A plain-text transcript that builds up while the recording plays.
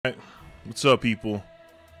What's up, people?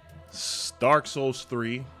 It's Dark Souls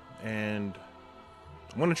 3, and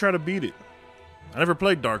I'm gonna try to beat it. I never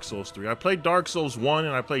played Dark Souls 3. I played Dark Souls 1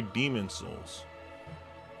 and I played Demon Souls.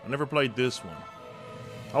 I never played this one.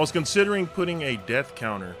 I was considering putting a death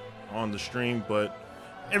counter on the stream, but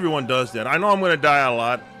everyone does that. I know I'm gonna die a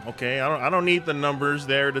lot, okay? I don't need the numbers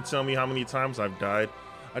there to tell me how many times I've died.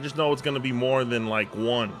 I just know it's gonna be more than like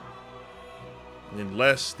one. And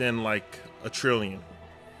less than like a trillion.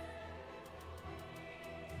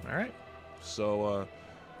 Alright, so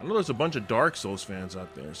I know there's a bunch of Dark Souls fans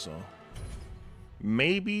out there, so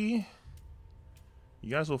maybe you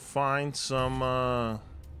guys will find some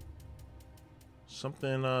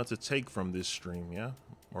something to take from this stream, yeah,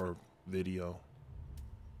 or video.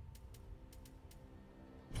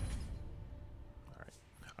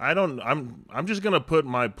 I'm just gonna put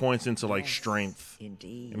my points into like strength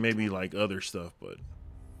and maybe like other stuff, but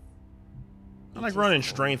I like running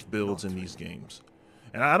strength builds in these games.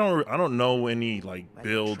 And I don't know any like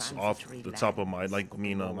builds off the top of my I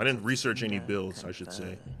didn't research any builds, I should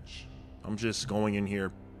say. I'm just going in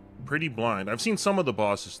here pretty blind. I've seen some of the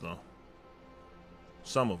bosses though.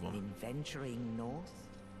 Some of them. In venturing north,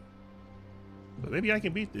 But maybe I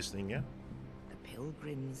can beat this thing, yeah. the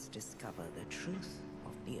pilgrims discover the truth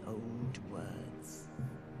of the old words.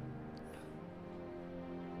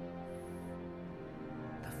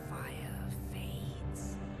 The fire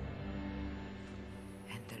fades,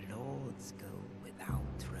 and the lords go without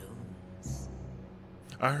thrones.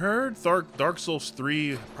 I heard Dark Souls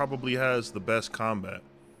 3 probably has the best combat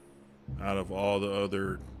out of all the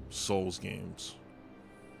other Souls games.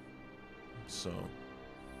 So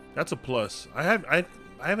that's a plus. I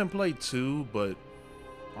haven't played 2, but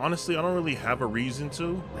honestly I don't really have a reason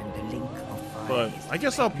to. When the link of fire But is I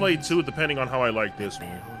guess I'll play 2 depending on how I like this one.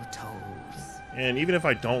 bell tolls. And even if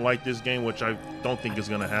I don't like this game, which I don't think is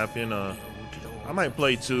gonna happen, I might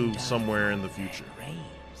play 2 somewhere in the future.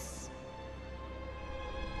 Graves.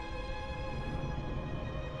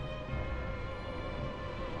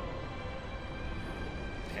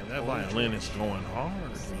 Damn, that violin is going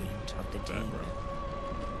hard. Saint of the That, deep.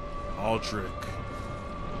 bro. Aldrich.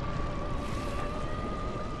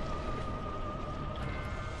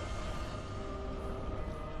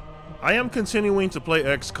 I am continuing to play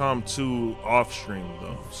XCOM 2 off stream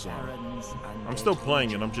though, so Saren's I'm still undead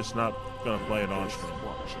playing it. I'm just not gonna play it on Ghost stream.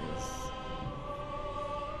 watchers.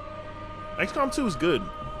 XCOM 2 is good.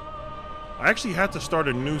 I actually had to start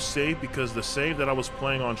a new save because the save that I was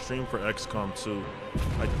playing on stream for XCOM 2,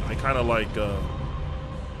 I kind of like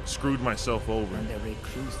screwed myself over. And the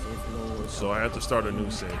reclusive lords So of I had to the start a new Green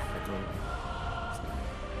save. Capital.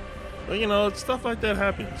 But you know, stuff like that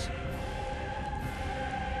happens.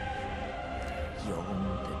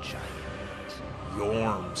 Yorm the giant.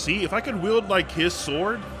 Yorm. See, if I could wield like his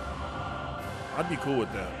sword, I'd be cool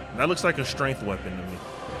with that. That looks like a strength weapon to me.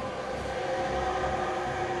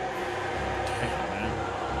 Damn, man.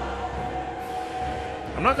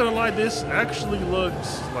 I'm not gonna lie, this actually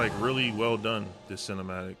looks like really well done, this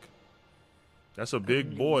cinematic. That's a big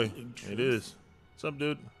Only boy. in It truth. is. What's up,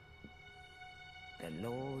 dude? The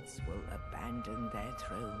lords will abandon their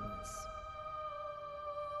thrones.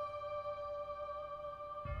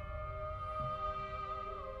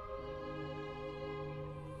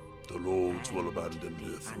 The lords will abandon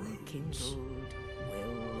their Unkindled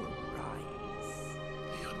will rise.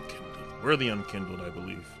 The unkindled. We're the unkindled, I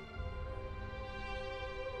believe.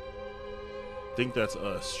 Think that's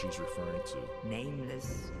us she's referring to.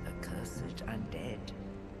 Nameless, accursed undead,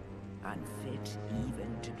 unfit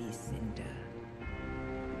even to be cinder.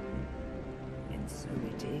 And so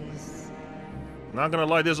it is. Not gonna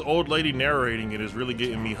lie, this old lady narrating it is really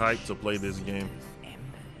getting me hyped to play this game.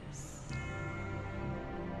 Embers.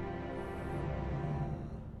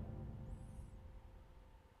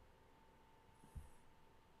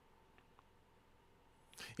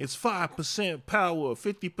 It's 5% power,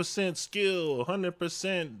 50% skill,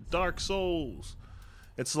 100% Dark Souls.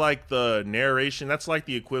 It's like the narration. That's like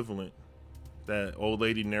the equivalent. That old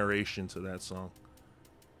lady narration to that song.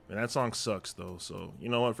 And that song sucks though. So you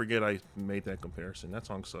know what? Forget I made that comparison. That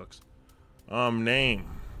song sucks. Name.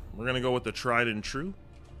 We're gonna go with the tried and true.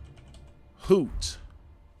 Hoot.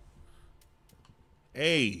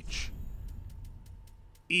 Age.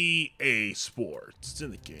 EA Sports. It's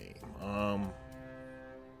in the game.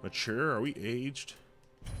 Mature? Are we aged?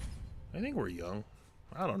 I think we're young.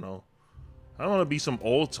 I don't know. I don't want to be some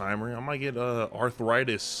old timer. I might get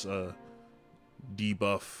arthritis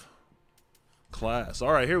debuff class.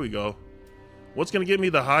 All right, here we go. What's gonna give me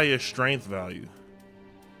the highest strength value?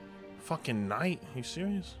 Fucking knight? Are you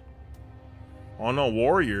serious? Oh no,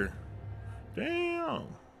 warrior. Damn.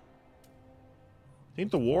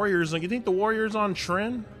 Think the Warriors, like, you think the Warriors on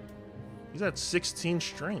trend? He's at 16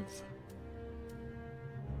 strength.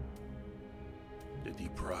 The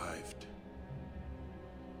Deprived.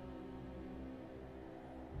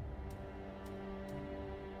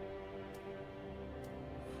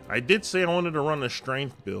 I did say I wanted to run a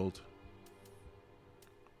strength build.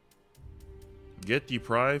 Get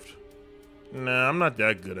Deprived? Nah, I'm not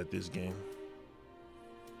that good at this game.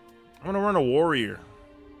 I'm gonna run a Warrior.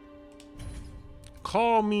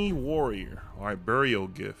 Call me Warrior. Alright, Burial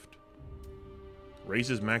Gift.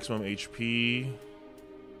 Raises maximum HP.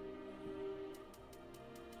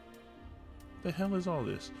 The hell is all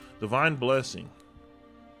this? Divine Blessing.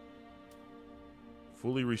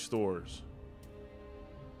 Fully restores.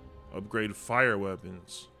 Upgrade fire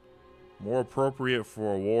weapons. More appropriate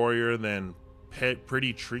for a warrior than pet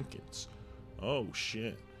pretty trinkets. Oh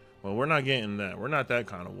shit. Well, we're not getting that. We're not that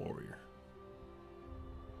kind of warrior.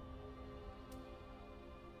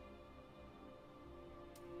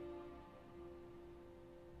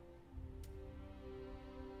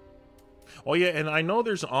 Oh yeah, and I know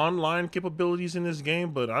there's online capabilities in this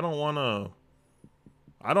game, but I don't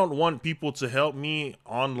want people to help me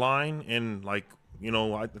online and, like, you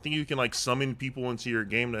know, I think you can, like, summon people into your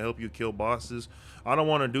game to help you kill bosses. I don't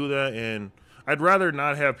want to do that, and I'd rather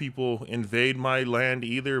not have people invade my land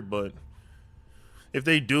either, but if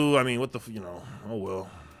they do, I mean, what the, you know, oh well.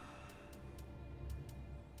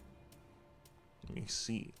 Let me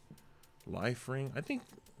see. Life ring. I think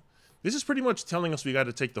this is pretty much telling us we got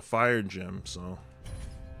to take the fire gem, so.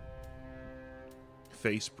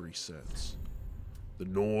 Face presets. The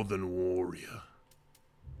Northern Warrior.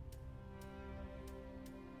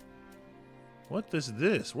 What is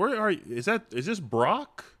this? Where are you? Is this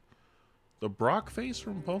Brock? The Brock face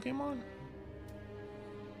from Pokemon?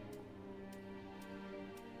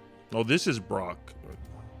 Oh, this is Brock.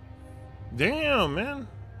 Damn, man.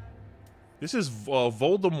 This is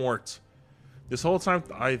Voldemort. This whole time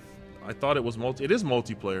I thought it was it is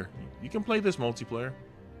multiplayer. You can play this multiplayer.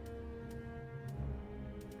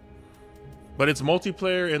 But it's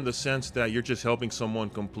multiplayer in the sense that you're just helping someone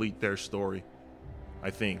complete their story, I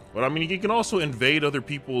think. But I mean, you can also invade other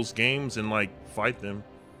people's games and, like, fight them.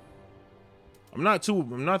 I'm not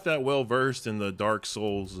that well versed in the Dark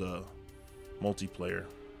Souls multiplayer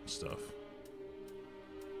stuff.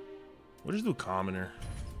 We'll just do commoner.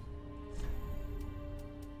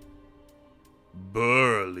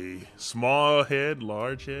 Burly. Small head,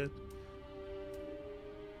 large head.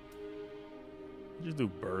 Just do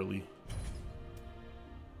burly.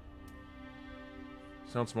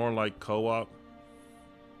 Sounds more like co-op.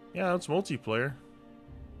 Yeah, it's multiplayer.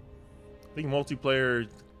 I think multiplayer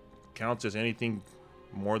counts as anything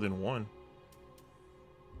more than one.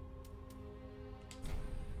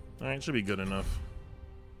 Alright, should be good enough.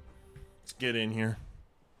 Let's get in here.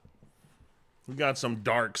 We got some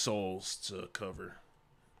Dark Souls to cover.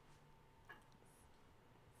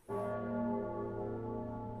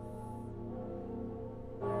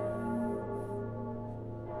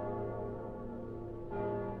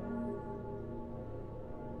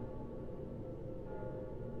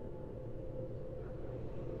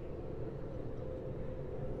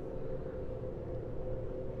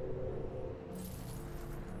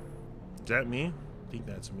 Is that me? I think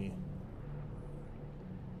that's me.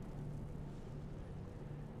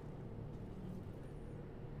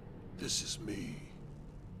 This is me.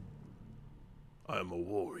 I'm a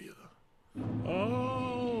warrior.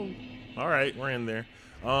 Oh, all right, we're in there.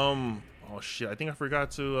 Oh shit, I think I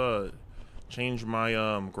forgot to change my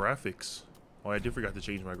graphics. Oh, I did forgot to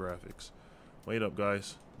change my graphics. Wait up,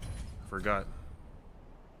 guys. I forgot.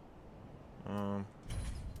 There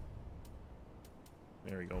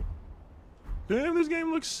we go. Damn, this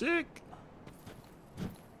game looks sick.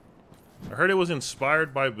 I heard it was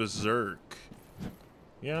inspired by Berserk.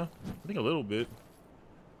 Yeah, I think a little bit.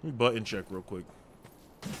 Let me button check real quick.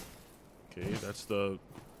 Okay, that's the...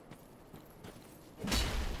 How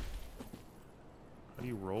do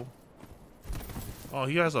you roll? Oh,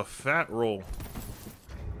 he has a fat roll.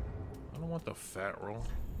 I don't want the fat roll.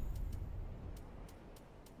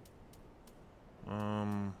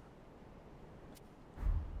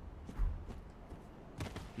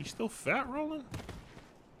 He's still fat rolling?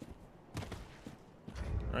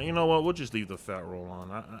 Alright, you know what? We'll just leave the fat roll on.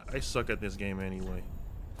 I suck at this game anyway.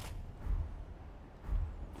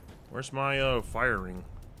 Where's my fire ring?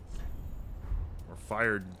 Or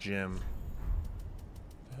fire gem?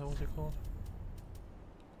 What the hell is it called?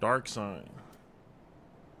 Dark sign.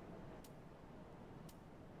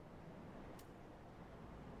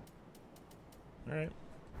 Alright.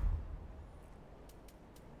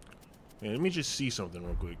 Yeah, let me just see something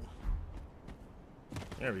real quick.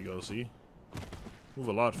 There we go, see? Move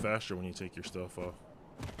a lot faster when you take your stuff off.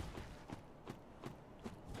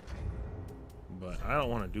 But I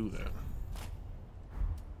don't want to do that.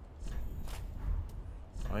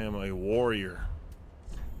 I am a warrior.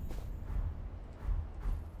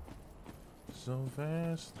 So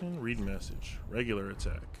fast and read message. Regular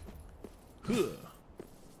attack. Huh.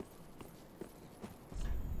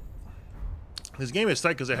 This game is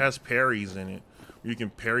tight because it has parries in it. You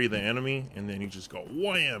can parry the enemy and then you just go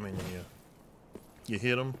wham and you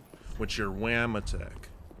hit him with your wham attack.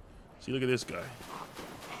 See, look at this guy.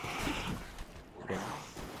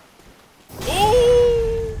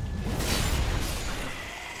 Oh!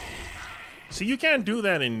 See, you can't do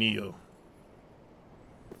that in Neo.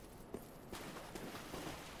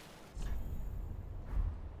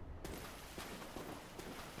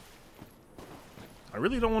 I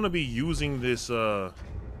really don't want to be using this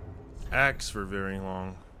axe for very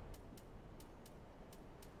long.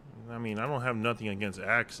 I mean, I don't have nothing against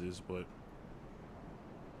axes, but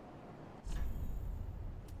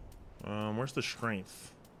where's the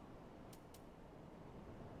strength?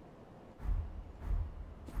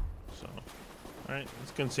 So, all right,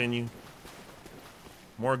 let's continue.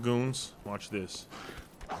 More goons. Watch this.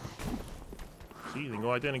 See, they go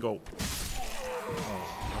like that and go.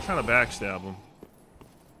 Oh, I'm trying to backstab them.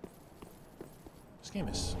 This game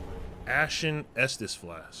is Ashen Estus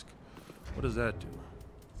Flask. What does that do?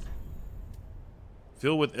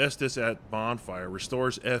 Fill with Estus at bonfire.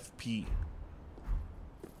 Restores FP.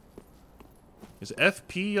 Is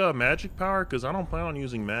FP magic power? Because I don't plan on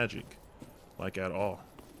using magic. Like, at all.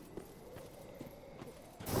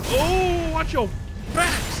 Oh, watch your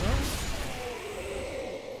back, son.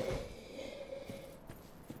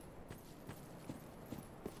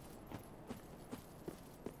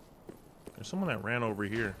 There's someone that ran over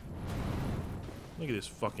here. Look at this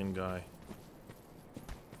fucking guy.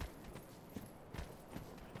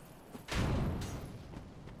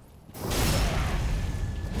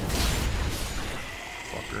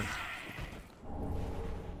 Fucker.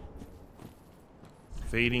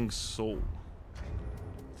 Fading soul.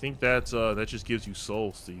 I think that's that just gives you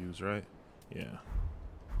souls to use, right? Yeah.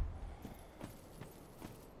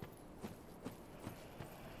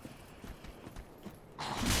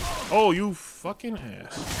 Oh, you fucking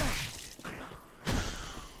ass.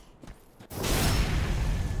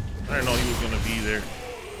 I didn't know he was gonna be there.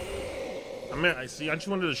 I mean, I just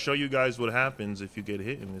wanted to show you guys what happens if you get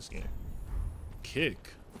hit in this game.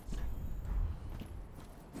 Kick.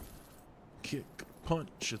 Kick,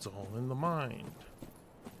 punch, it's all in the mind.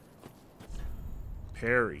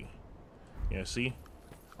 Parry. Yeah, see?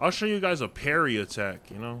 I'll show you guys a parry attack,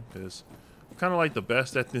 you know, because I'm kind of like the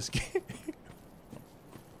best at this game.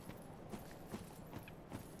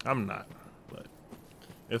 I'm not, but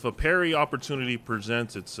if a parry opportunity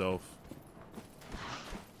presents itself.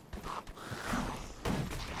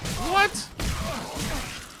 What?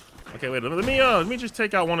 Okay, wait, let me just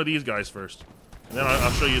take out one of these guys first. And then I'll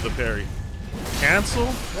show you the parry. Cancel?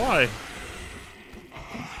 Why?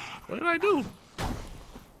 What did I do?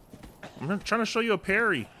 I'm trying to show you a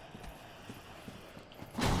parry.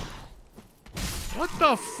 What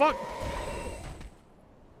the fuck?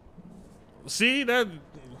 See, that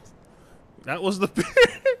was the parry.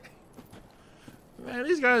 Man,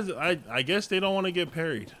 these guys, I guess they don't want to get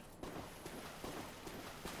parried.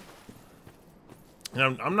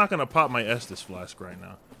 And I'm not gonna pop my Estus Flask right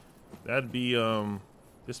now. That'd be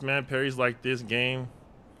this man parries like this game.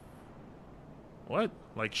 What?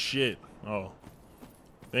 Like shit. Oh.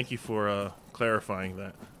 Thank you for clarifying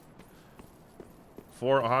that.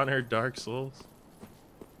 For Honor, Dark Souls.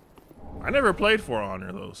 I never played For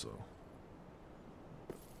Honor though, so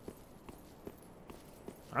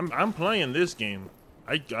I'm playing this game.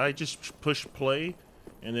 I just push play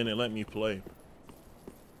and then it let me play.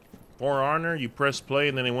 For Honor, you press play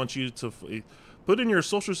and then it wants you to put in your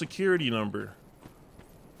social security number.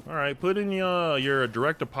 All right, put in your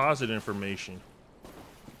direct deposit information.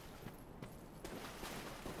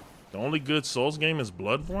 The only good Souls game is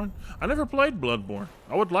Bloodborne? I never played Bloodborne.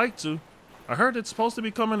 I would like to. I heard it's supposed to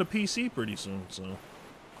be coming to PC pretty soon, so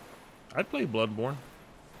I'd play Bloodborne.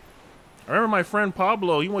 I remember my friend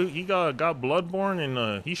Pablo, he got Bloodborne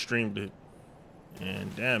and he streamed it.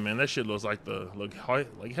 And damn, man, that shit looks like like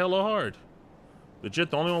hella hard.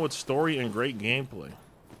 Legit, the only one with story and great gameplay.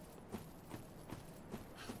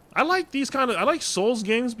 I like Souls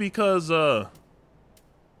games because how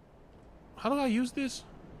do I use this?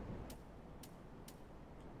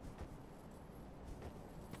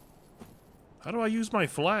 How do I use my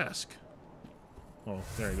flask? Oh,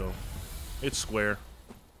 there you go. It's square.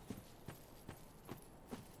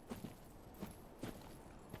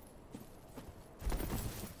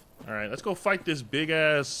 Alright, let's go fight this big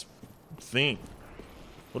ass thing.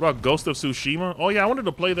 What about Ghost of Tsushima? Oh yeah, I wanted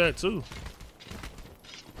to play that too.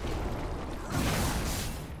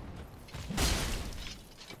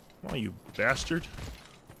 Oh, you bastard.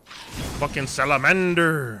 Fucking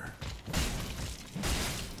salamander.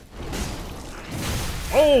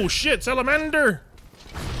 Oh shit, salamander.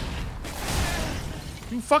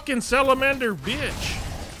 You fucking salamander bitch.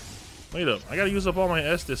 Wait up, I gotta use up all my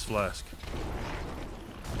Estus flask.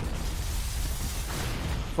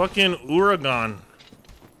 Fucking Uragan.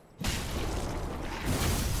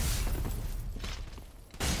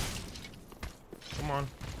 Come on.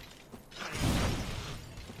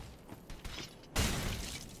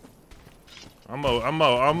 I'm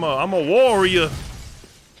a warrior.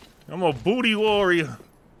 I'm a booty warrior.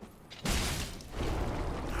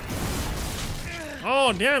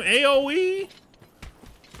 Oh damn, AoE?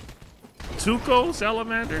 Tuco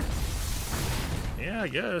salamander? Yeah, I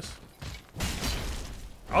guess.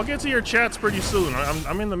 I'll get to your chats pretty soon.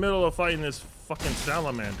 I'm in the middle of fighting this fucking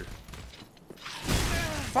salamander.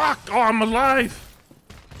 Fuck! Oh, I'm alive!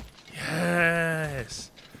 Yes!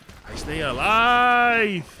 I stay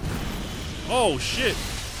alive! Oh, shit.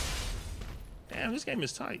 Damn, this game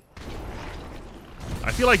is tight.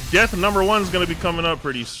 I feel like death number 1 is going to be coming up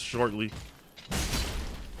pretty shortly.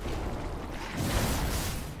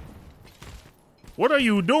 What are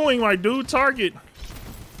you doing, my dude? Target.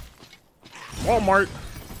 Walmart.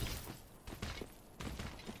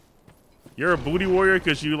 You're a booty warrior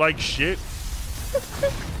because you like shit?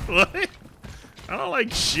 What? I don't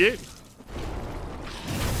like shit.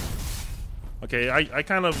 Okay, I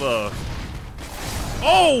kind of,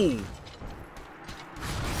 Oh!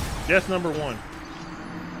 Death number 1.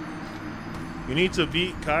 You need to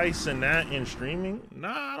beat Kai Cenat in streaming?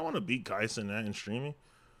 Nah, I don't want to beat Kai Cenat in streaming.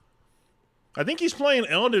 I think he's playing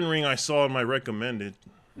Elden Ring I saw in my recommended.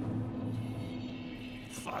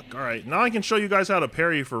 Fuck, alright. Now I can show you guys how to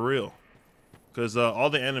parry for real. Because all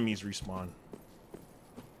the enemies respawn.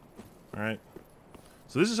 Alright.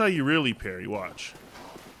 So this is how you really parry. Watch.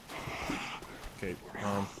 Okay,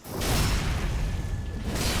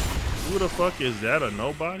 who the fuck is that? A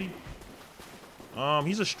nobody?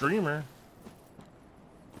 He's a streamer.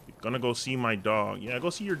 Gonna go see my dog. Yeah, go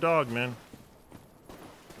see your dog, man.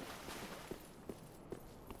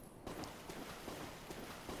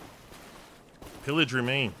 Pillage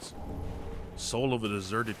remains. Soul of a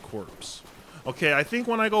deserted corpse. Okay, I think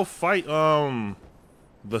when I go fight the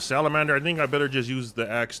salamander, I think I better just use the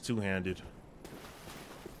axe two-handed.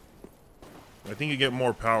 I think you get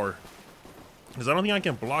more power. Because I don't think I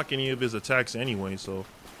can block any of his attacks anyway, so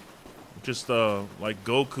just like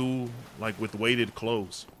Goku, like with weighted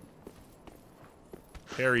clothes.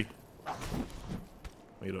 Parry.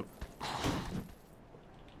 Wait up.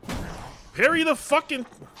 Parry the fucking...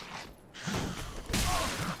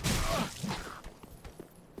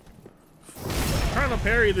 I'm trying to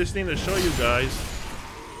parry this thing to show you guys.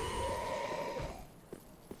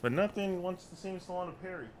 But nothing seems to want to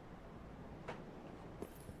parry.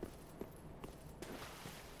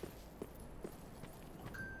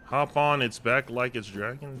 Hop on its back like it's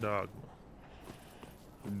Dragon Dogma.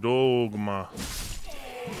 Dogma.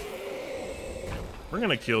 We're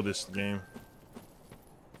gonna kill this game.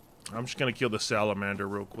 I'm just gonna kill the salamander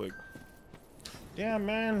real quick. Damn,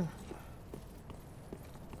 man.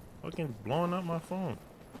 Fucking blowing up my phone.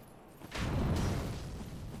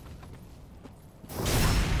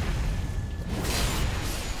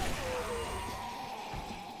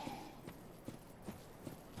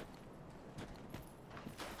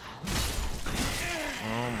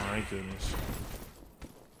 Oh my goodness.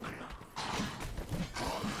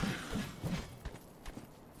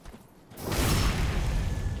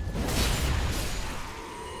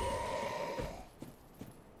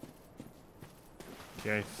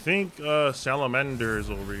 Okay, I think salamander is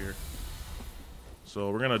over here. So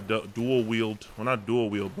we're gonna dual wield. Well, not dual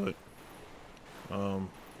wield, but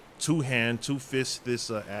two-hand, two-fist this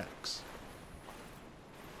axe.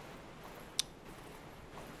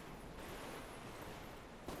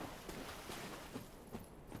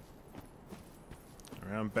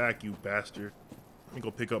 Alright, I'm back, you bastard. Let me go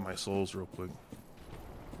pick up my souls real quick.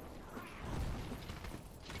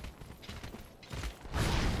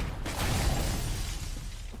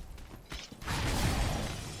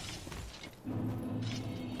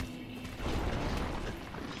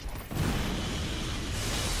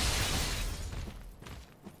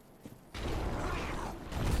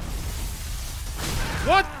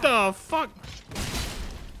 What the fuck?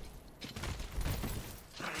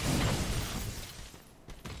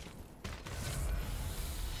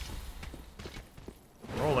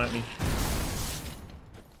 Roll at me.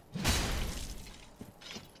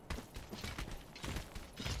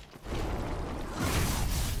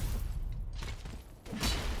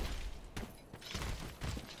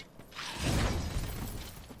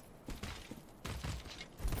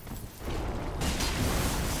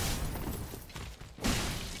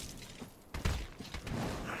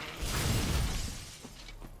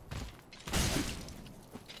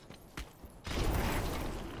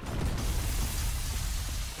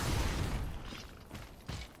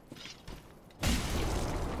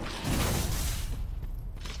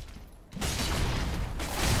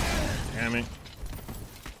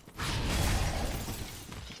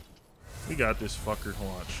 got this fucker.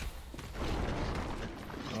 Watch.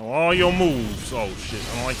 Oh, all your moves. Oh shit,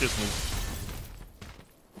 I don't like this move.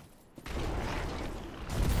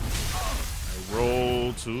 I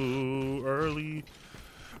rolled too early.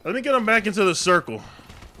 Let me get him back into the circle.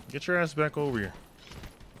 Get your ass back over here.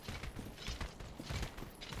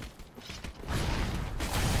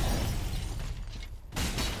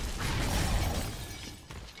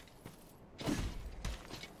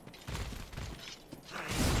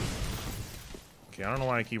 Okay, I don't know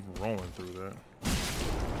why I keep rolling through that.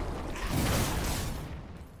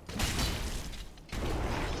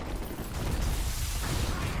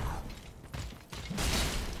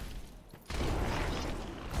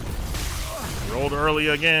 Rolled early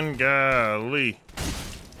again, golly.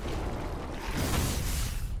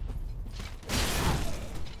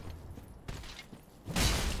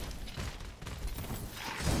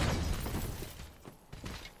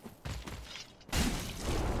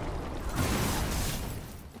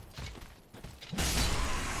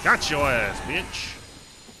 Got your ass, bitch.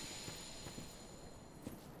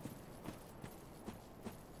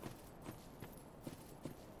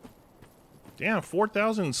 Damn,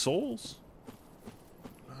 4,000 souls?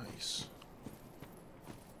 Nice.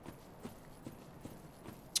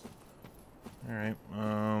 Alright,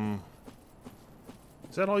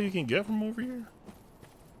 is that all you can get from over here?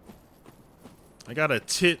 I got a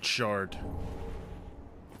tit shard.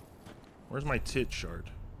 Where's my tit shard?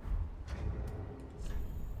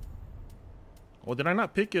 Oh, did I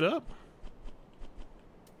not pick it up?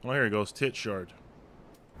 Oh, here it goes. Tit shard.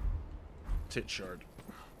 Tit shard.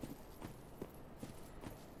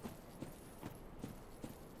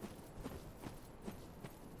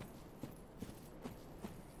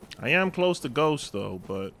 I am close to Ghost, though,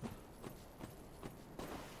 but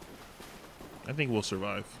I think we'll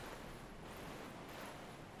survive.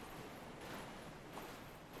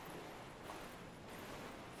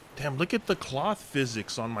 Damn, look at the cloth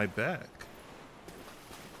physics on my back.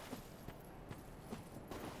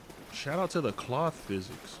 Shout out to the cloth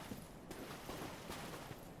physics.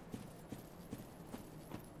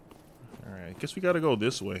 Alright, guess we gotta go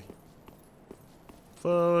this way.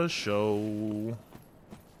 For show.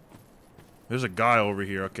 There's a guy over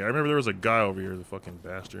here. Okay, I remember there was a guy over here, the fucking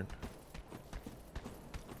bastard.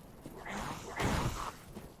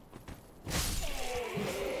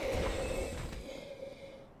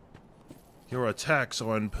 Your attacks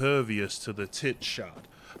are impervious to the tit shot.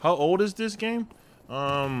 How old is this game?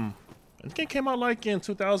 I think it came out like in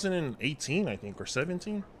 2018, I think, or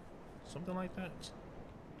 17. Something like that.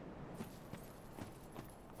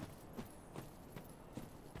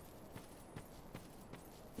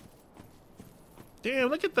 Damn,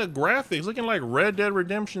 look at the graphics. Looking like Red Dead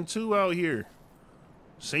Redemption 2 out here.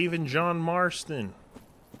 Saving John Marston.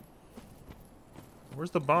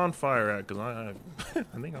 Where's the bonfire at? Because I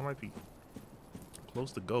think I might be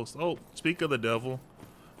close to Ghost. Oh, speak of the devil.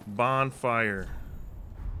 Bonfire.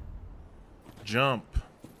 Jump.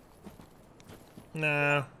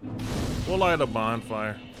 Nah. We'll light a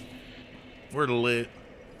bonfire. We're lit.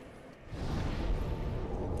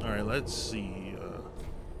 Alright, let's see.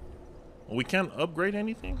 We can't upgrade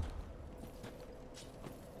anything?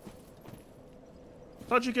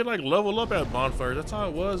 Thought you could like level up at bonfires. That's how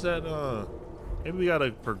it was at maybe we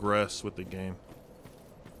gotta progress with the game.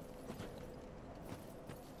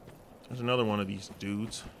 There's another one of these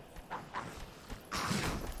dudes.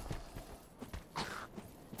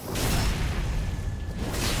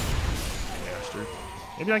 Bastard.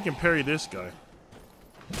 Maybe I can parry this guy.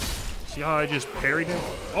 See how I just parried him?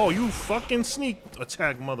 Oh, you fucking sneak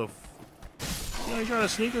attack, motherfucker. You know, you trying to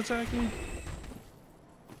sneak attack me?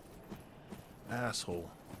 Asshole.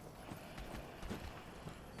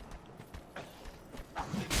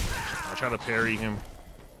 I try to parry him.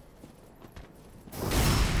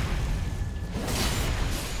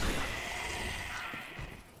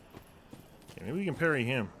 Okay, maybe we can parry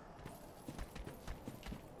him.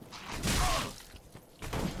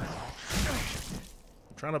 I'm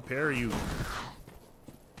trying to parry you.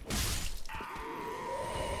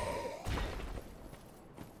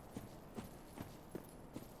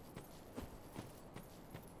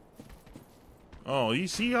 Oh, you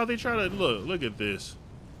see how they try to look at this.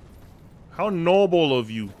 How noble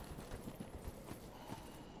of you.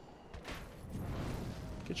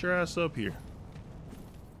 Get your ass up here.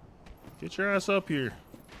 Get your ass up here.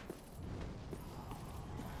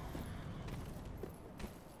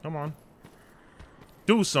 Come on.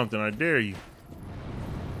 Do something, I dare you.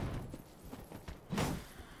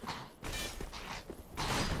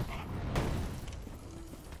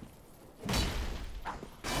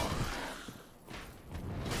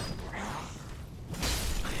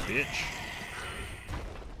 Bitch.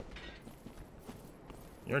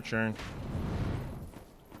 Your turn.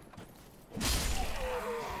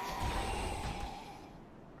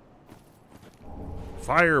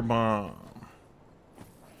 Firebomb.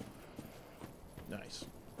 Nice.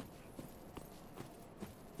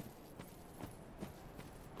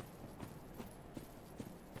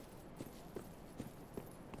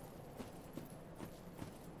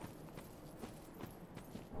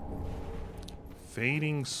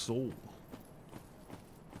 Fading Soul.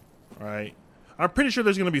 All right. I'm pretty sure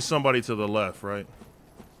there's going to be somebody to the left, right?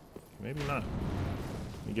 Maybe not.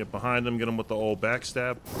 You get behind them, get them with the old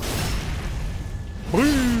backstab.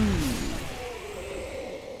 Boom!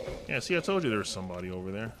 Yeah, see, I told you there was somebody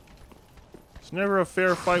over there. It's never a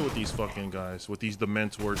fair fight with these fucking guys, with these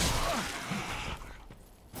Dementors.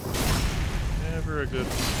 Never a good,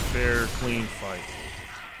 fair, clean fight.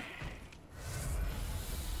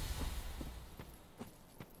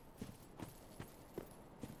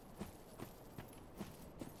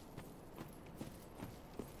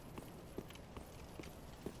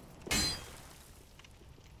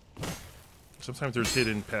 Sometimes there's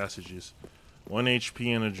hidden passages. 1 HP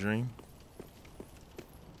in a dream.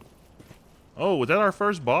 Oh, was that our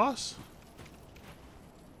first boss?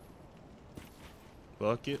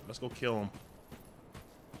 Fuck it. Let's go kill him.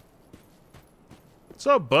 What's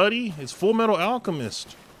up, buddy? It's Full Metal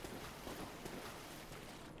Alchemist.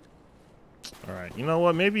 Alright, you know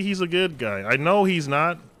what? Maybe he's a good guy. I know he's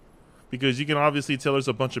not. Because you can obviously tell there's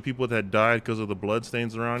a bunch of people that died because of the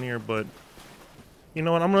bloodstains around here, but... You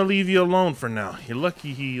know what? I'm gonna leave you alone for now. You're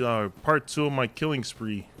lucky he part 2 of my killing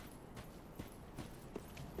spree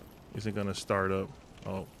isn't gonna start up.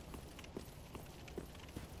 Oh.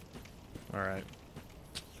 Alright.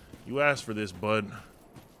 You asked for this, bud.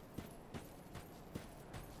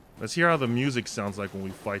 Let's hear how the music sounds like when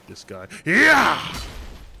we fight this guy. Yeah!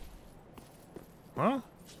 Huh?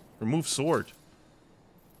 Remove sword.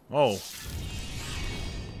 Oh.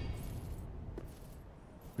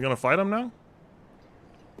 We gonna fight him now?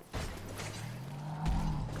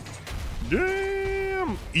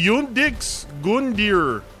 Damn! Yundix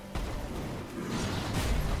Gundyr.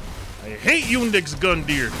 I hate Yundix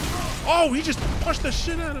Gundyr. Oh, he just punched the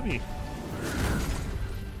shit out of me.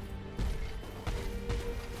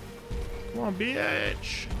 Come on,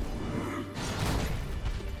 bitch.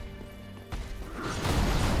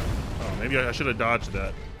 Oh, maybe I should have dodged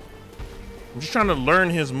that. I'm just trying to learn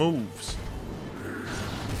his moves.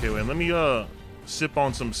 Okay, wait, let me sip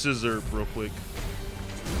on some scissor real quick.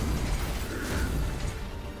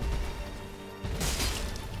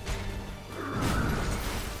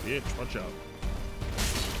 Bitch, watch out.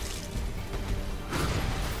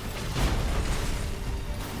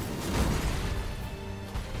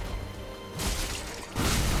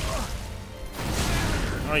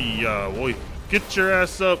 Ay, boy. Get your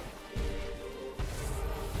ass up.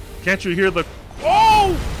 Can't you hear the...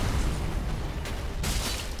 Oh!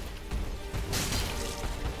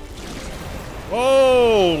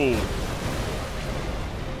 Oh!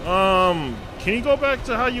 Can you go back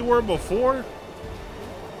to how you were before?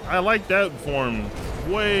 I like that form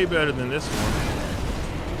way better than this one.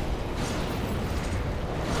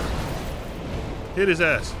 Hit his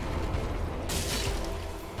ass.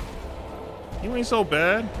 You ain't so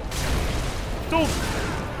bad. Dude.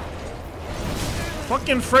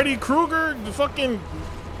 Fucking Freddy Krueger. The fucking...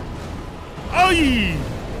 Ay!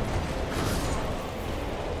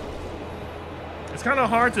 It's kind of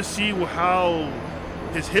hard to see how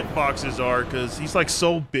his hitboxes are because he's like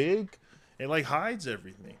so big. It like hides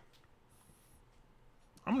everything.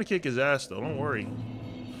 I'm gonna kick his ass though, don't worry.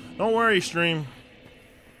 Don't worry, stream.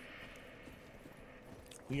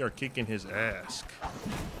 We are kicking his ass.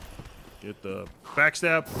 Get the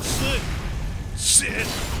backstab. Sit. Sit.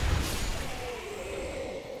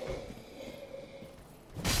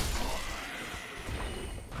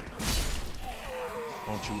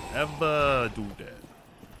 Don't you ever do that.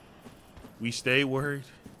 We stay worried?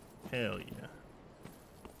 Hell yeah.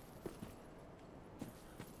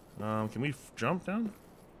 Can we jump down?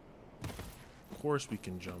 Of course we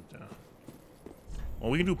can jump down.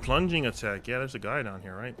 Well, we can do plunging attack. Yeah, there's a guy down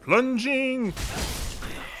here, right? Plunging!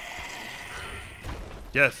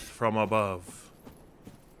 Death from above.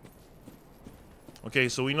 Okay,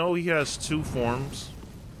 so we know he has 2 forms.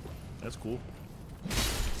 That's cool.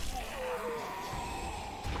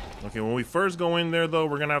 Okay, when we first go in there, though,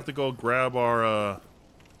 we're gonna have to go grab our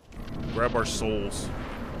souls.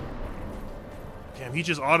 Damn, he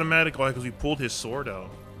just automatic because we pulled his sword out.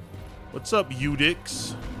 What's up,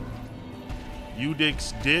 Udix?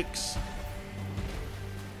 Udix Dix.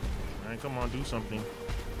 Alright, come on, do something.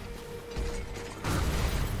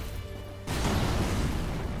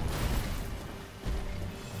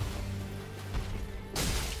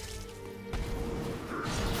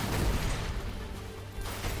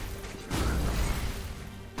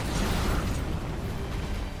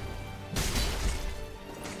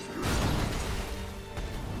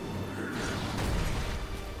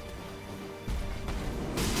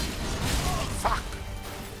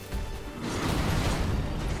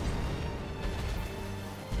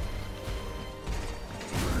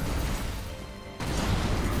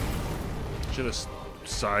 Should have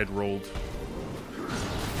side rolled.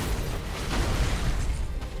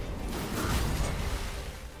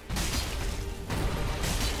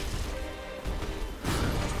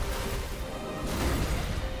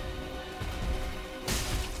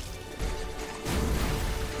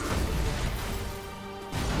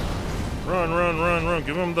 Run, run, run, run.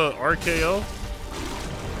 Give him the RKO.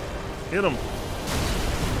 Hit him.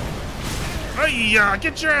 Hey,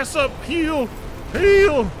 get your ass up. Heal.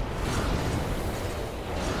 Heal.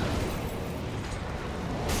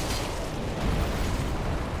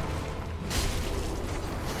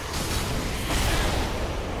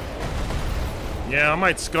 Yeah, I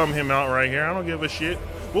might scum him out right here. I don't give a shit.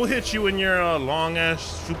 We'll hit you in your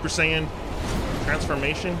long-ass Super Saiyan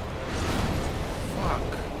transformation. Fuck.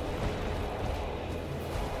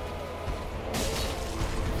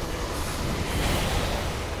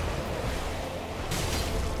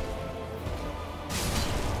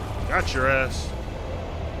 Got your ass.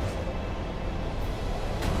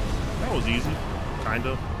 That was easy. Kind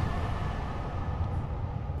of.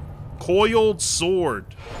 Coiled sword.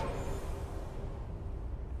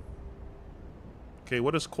 Okay,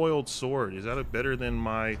 what is coiled sword? Is that better than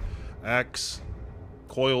my axe?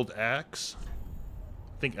 Coiled axe?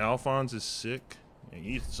 I think Alphonse is sick.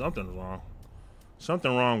 Yeah, something's wrong.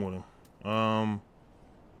 Something wrong with him.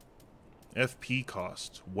 FP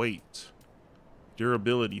cost. Weight.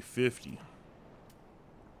 Durability 50.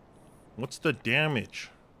 What's the damage?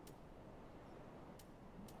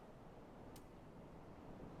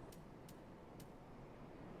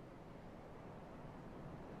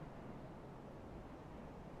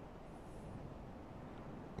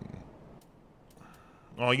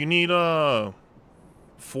 Oh, you need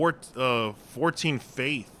 14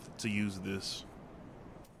 faith to use this.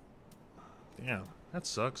 Damn, that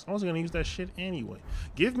sucks. I wasn't gonna use that shit anyway.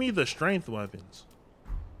 Give me the strength weapons.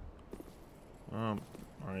 All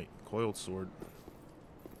right, coiled sword.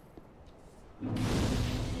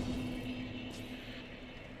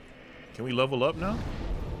 Can we level up now?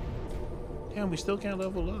 Damn, we still can't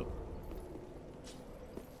level up.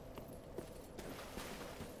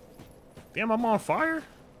 Damn, I'm on fire?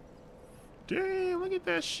 Damn, look at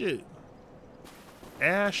that shit.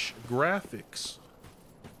 Ash graphics.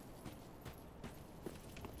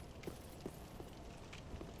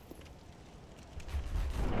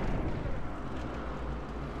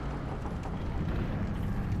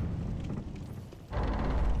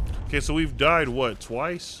 Okay, so we've died, what,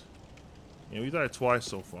 twice? Yeah, we died twice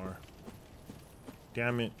so far.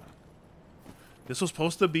 Damn it. This was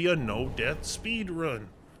supposed to be a no-death speed run.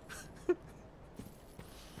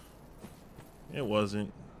 It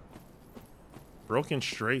wasn't. Broken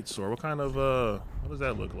straight sword. What kind of, what does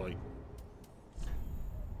that look like?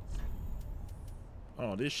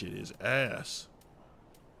 Oh, this shit is ass.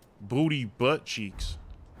 Booty butt cheeks.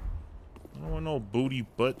 I don't want no booty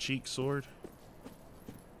butt cheek sword.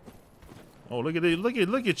 Oh, look at it. Look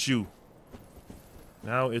at you.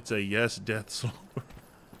 Now it's a yes death sword.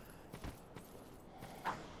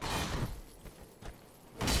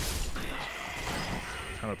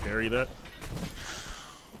 Kind of parry that.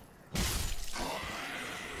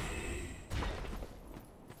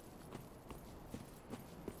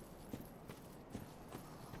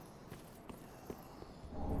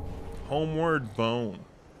 Homeward Bone.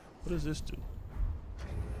 What does this do?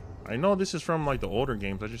 I know this is from like the older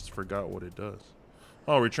games. I just forgot what it does.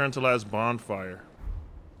 Oh, return to last bonfire.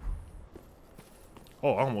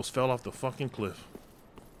 Oh, I almost fell off the fucking cliff.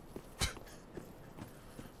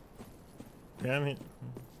 Damn it.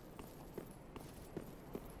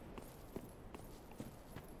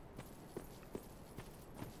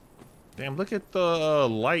 Damn, look at the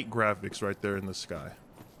light graphics right there in the sky.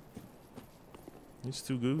 These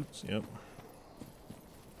two dudes, yep.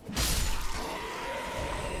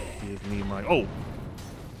 Give me my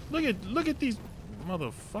look at these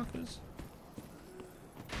motherfuckers.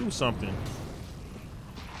 Do something.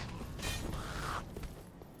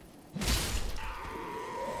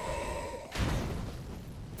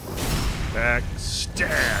 Back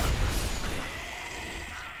stab.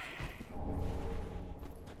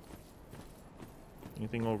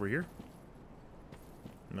 Anything over here?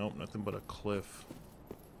 Nope, nothing but a cliff.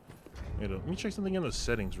 Wait, let me check something in the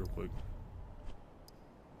settings real quick.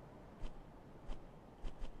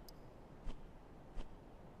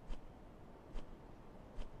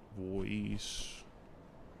 Voice.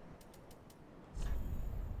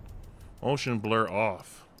 Motion blur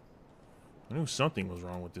off. I knew something was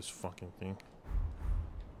wrong with this fucking thing.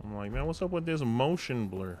 I'm like, man, what's up with this motion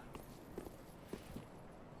blur?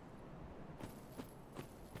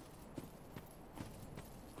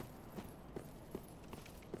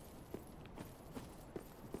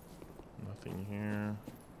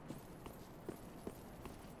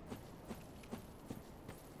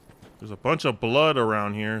 There's a bunch of blood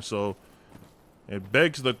around here, so it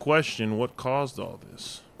begs the question, what caused all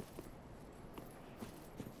this?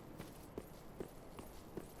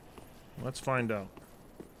 Let's find out.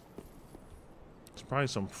 It's probably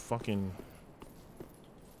some fucking...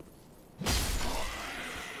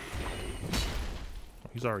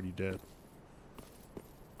 He's already dead.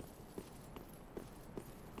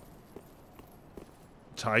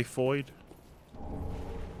 Typhoid?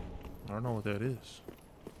 I don't know what that is.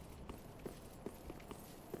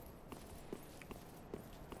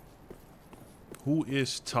 Who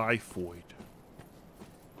is Typhoid?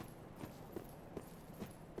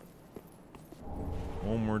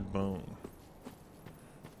 Homeward Bone.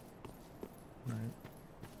 All right.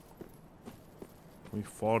 Can we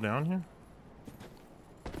fall down here?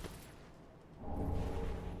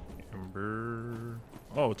 Ember.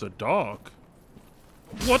 Oh, it's a dog.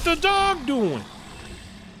 What the dog doing?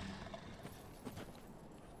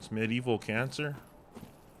 It's medieval cancer.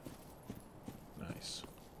 Nice.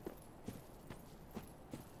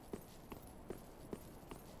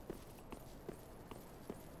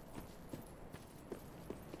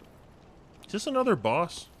 Is this another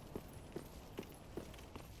boss?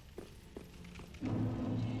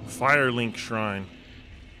 Firelink Shrine.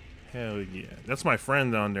 Hell yeah. That's my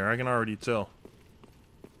friend down there. I can already tell.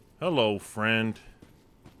 Hello, friend.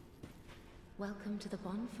 Welcome to the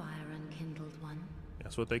bonfire, unkindled one.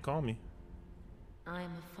 That's what they call me. I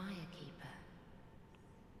am a firekeeper.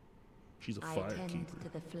 She's a I firekeeper. tend to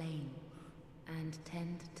the flame and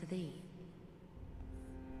tend to thee.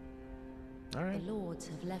 All right. The lords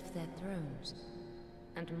have left their thrones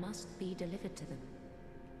and must be delivered to them.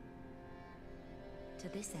 To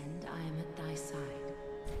this end, I am at thy side.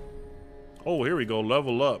 Oh, here we go.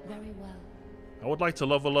 Level up. Very well. I would like to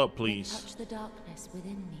level up, Then please. touch the darkness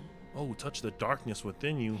within me. Oh, touch the darkness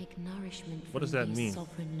within you. Take nourishment What does from that these mean?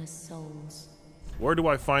 sovereignless souls. Where do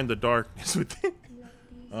I find the darkness within?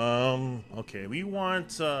 Okay, we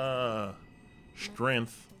want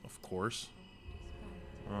strength, of course.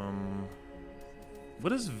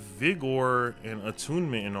 What is vigor and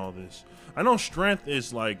attunement in all this? I know strength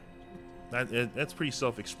is like that's pretty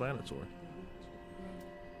self-explanatory.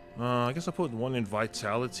 I guess I put one in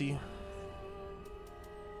vitality.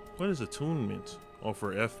 What is attunement? Oh,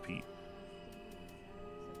 for FP.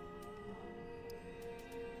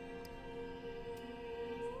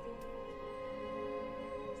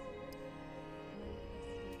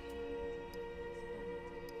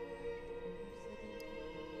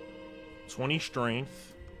 $20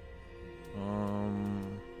 strength.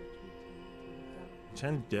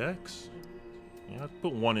 10 dex. Yeah, I'd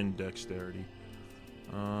put one in dexterity.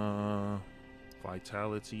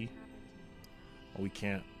 Vitality. Oh, we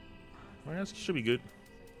can't. Well, that should be good.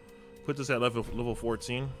 Put this at level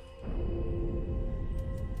 14.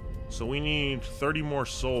 So we need 30 more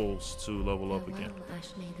souls to level up again.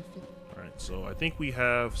 Alright, so I think we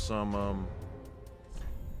have some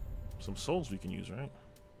souls we can use, right?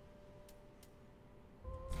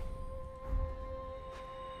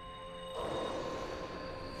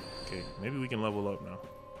 Okay, maybe we can level up now.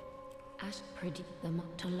 Ash predict them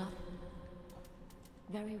up to love.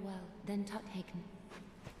 Very well, then Tuthaken.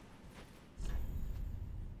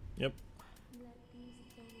 Yep.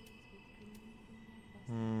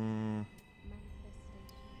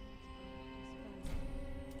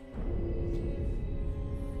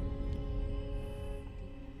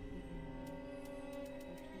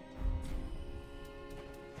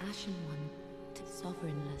 Ashen one to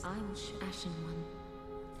sovereignless. I will show Ashen one.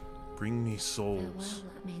 Bring me souls.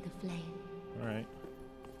 Farewell, may the flame. Alright.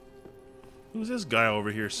 Who's this guy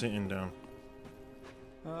over here sitting down?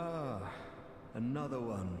 Ah, another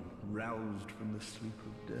one roused from the sleep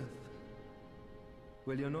of death.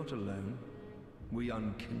 Well, you're not alone. We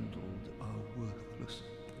unkindled are worthless.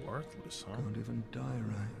 Worthless, huh? Can't even die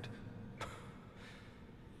right.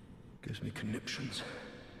 Gives me conniptions.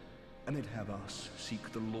 And they'd have us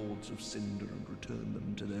seek the lords of Cinder and return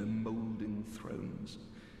them to their molding thrones.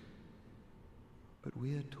 But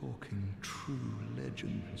we're talking true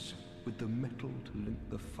legends with the metal to link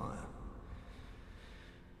the fire.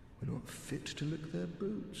 We're not fit to lick their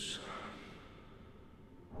boots.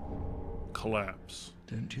 Collapse.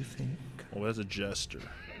 Don't you think? Oh, that's a jester.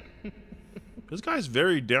 This guy's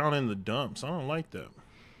very down in the dumps. I don't like that.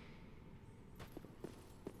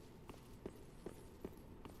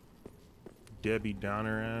 Debbie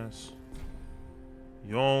Downer ass.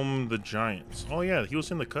 Yom the Giants. Oh yeah, he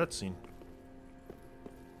was in the cutscene.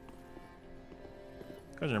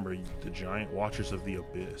 You guys remember the Giant Watchers of the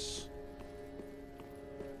Abyss?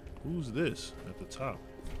 Who's this at the top?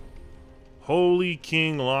 Holy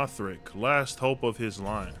King Lothric, last hope of his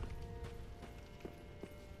line.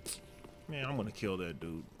 Man, I'm gonna kill that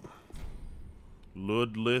dude.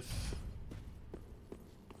 Ludlith.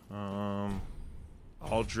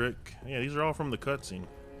 Aldrich. Yeah, these are all from the cutscene.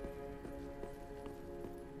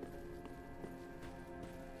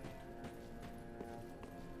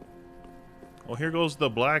 Oh, here goes the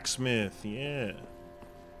blacksmith. Yeah.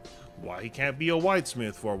 Why he can't be a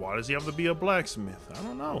whitesmith for? Why does he have to be a blacksmith? I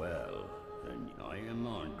don't know. Well, then I am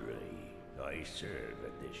Andre. I serve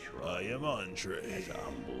at this shrine. I am Andre. As a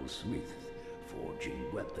humble smith,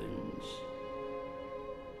 forging weapons.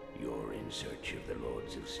 You're in search of the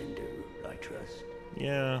Lords of Cinder, I trust.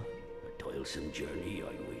 Yeah. A toilsome journey,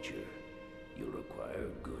 I wager. You'll require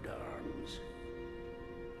good arms.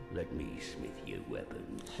 Let me smith you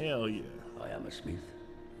weapons. Hell yeah. I am a smith,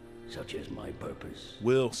 such is my purpose.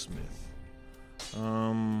 Will Smith.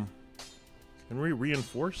 Can we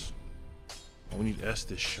reinforce? Oh, we need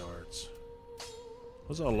Estus shards.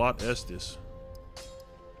 What's a lot Estus?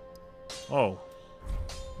 Oh.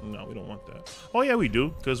 No, we don't want that. Oh yeah, we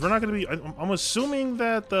do, because we're not gonna be. I'm assuming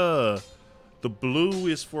that the blue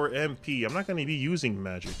is for MP. I'm not gonna be using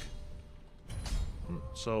magic.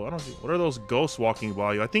 So I don't think. What are those ghosts walking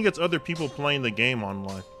by you? I think it's other people playing the game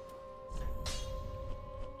online.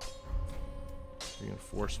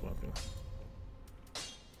 Reinforced weapon.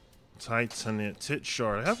 Titanite tit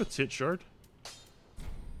shard. I have a tit shard.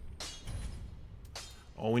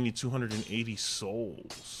 Oh, we need 280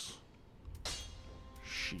 souls.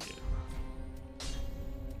 Shit.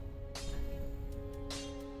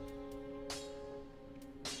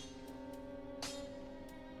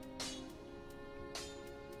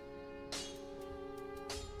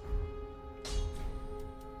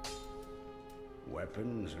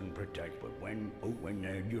 Weapons and protect, but when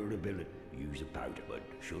they're durability, use a powder, but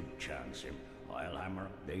should chance him. I'll hammer,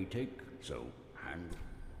 they take, so hand.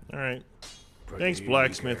 All right. Thanks,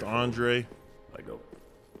 Blacksmith Andre. I go.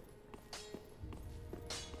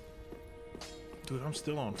 Dude, I'm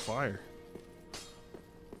still on fire.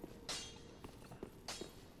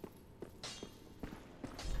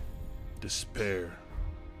 Despair.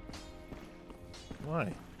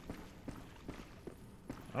 Why?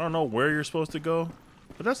 I don't know where you're supposed to go,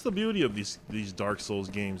 but that's the beauty of these Dark Souls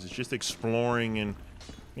games. It's just exploring and,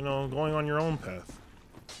 you know, going on your own path.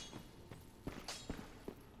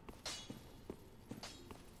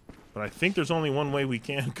 But I think there's only one way we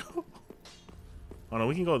can go. Oh no,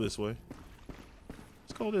 we can go this way.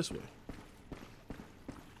 Let's go this way.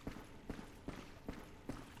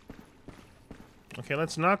 Okay,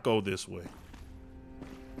 let's not go this way.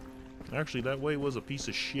 Actually, that way was a piece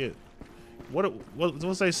of shit. What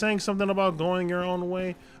was I saying something about going your own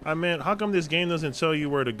way? I meant, how come this game doesn't tell you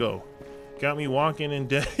where to go? Got me walking in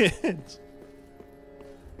dead ends.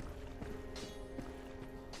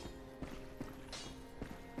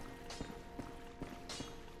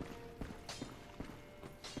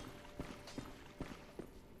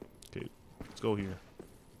 Okay, let's go here.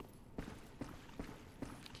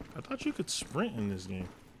 I thought you could sprint in this game.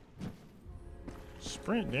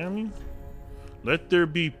 Sprint, damn you. Let there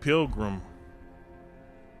be pilgrim.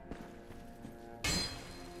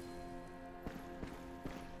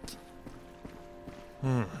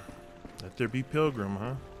 Let there be pilgrim,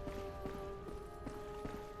 huh?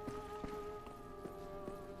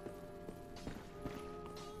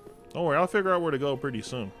 Don't worry, I'll figure out where to go pretty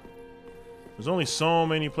soon. There's only so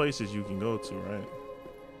many places you can go to, right?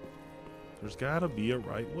 There's gotta be a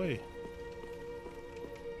right way.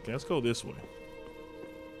 Okay, let's go this way.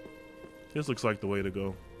 This looks like the way to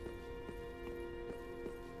go.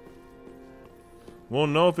 We'll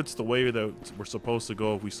know if it's the way that we're supposed to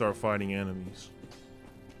go if we start fighting enemies.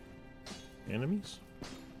 Enemies?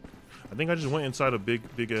 I think I just went inside a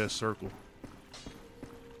big ass circle.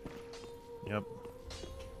 Yep.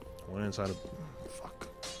 Went inside a... Fuck.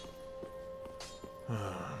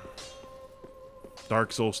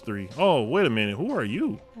 Dark Souls 3. Oh, wait a minute. Who are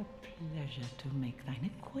you? A pleasure to make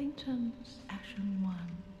thine acquaintance, Ashen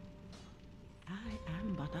One. I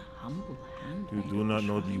am but a humble handmaid. You do not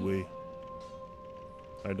know the way.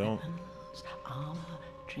 I don't. Weapons, armor,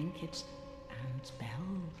 trinkets, and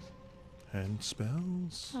spells. And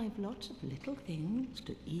spells? I've lots of little things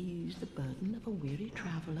to ease the burden of a weary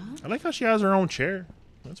traveler. I like how she has her own chair.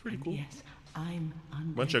 That's pretty And cool. yes, I'm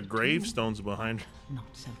undead Bunch of too. gravestones behind her. Not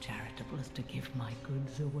so charitable as to give my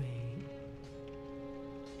goods away.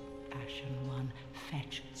 Ashen One,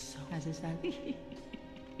 fetch so as is that.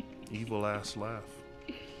 Evil ass laugh.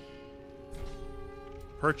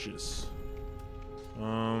 Purchase.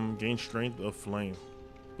 Gain strength of flame.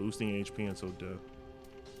 Boosting HP until death.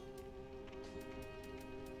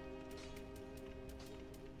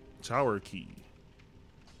 Tower key.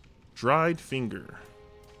 Dried finger.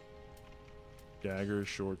 Dagger,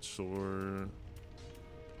 short sword,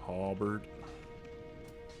 halberd.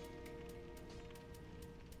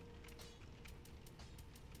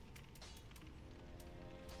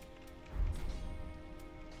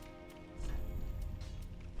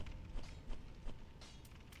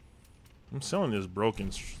 I'm selling this broken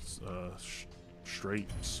straight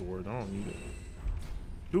sword. I don't need it.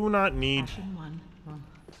 Do not need. Ashen one. Oh.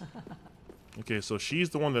 Okay, so she's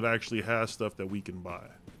the one that actually has stuff that we can buy.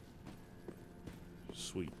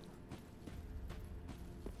 Sweet.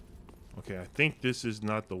 Okay, I think this is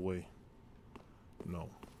not the way. No.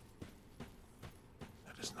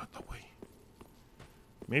 That is not the way.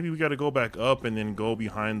 Maybe we gotta go back up and then go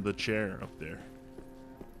behind the chair up there.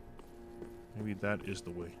 Maybe that is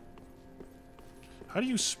the way. How do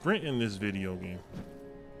you sprint in this video game?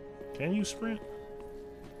 Can you sprint?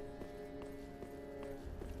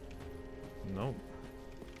 No.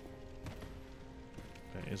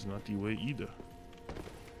 That is not the way either.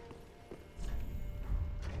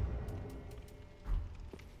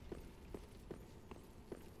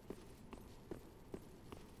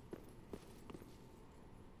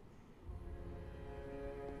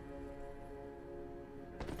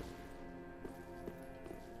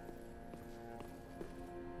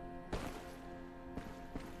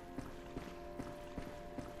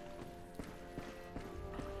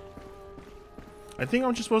 I think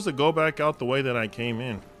I'm just supposed to go back out the way that I came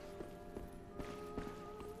in.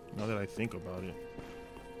 Now that I think about it.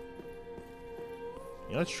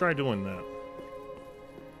 Yeah, let's try doing that.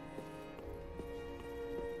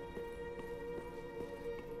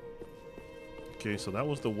 Okay, so that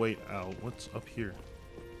was the way out. What's up here?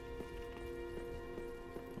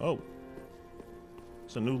 Oh.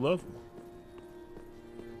 It's a new level.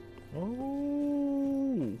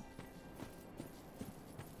 Oh.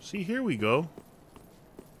 See, here we go.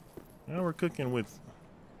 Now we're cooking with...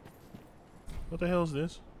 What the hell is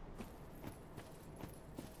this?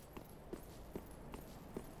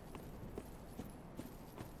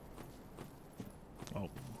 Oh.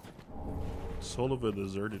 Soul of a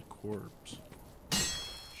deserted corpse.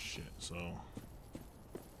 Shit, so...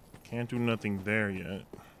 Can't do nothing there yet.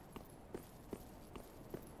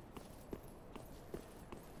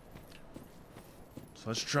 So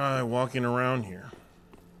let's try walking around here.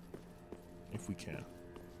 If we can.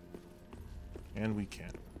 And we can.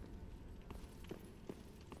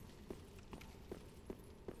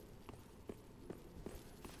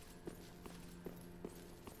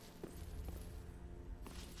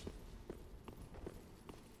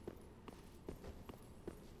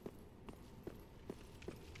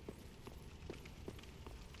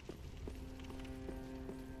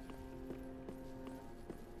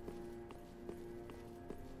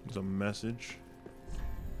 There's a message.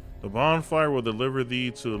 The bonfire will deliver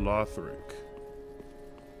thee to Lothric.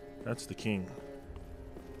 That's the king.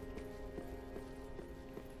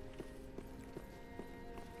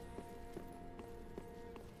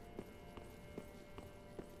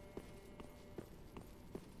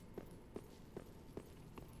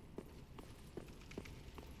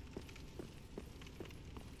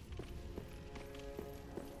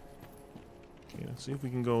 Okay, let's see if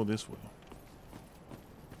we can go this way.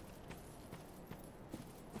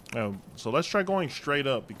 Oh, so let's try going straight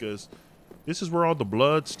up because this is where all the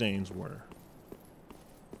blood stains were.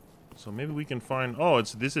 So maybe we can find... Oh,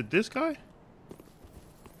 is it this guy?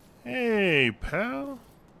 Hey, pal.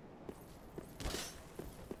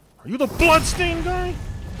 Are you the bloodstain guy?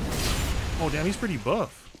 Oh, damn, he's pretty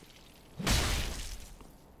buff.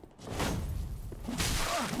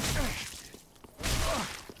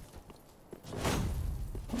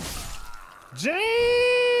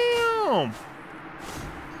 Damn!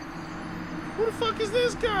 Who the fuck is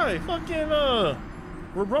this guy? Fucking,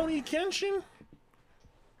 Rurouni Kenshin?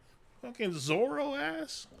 Fucking Zoro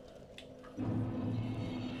ass?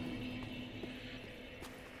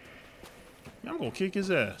 I'm gonna kick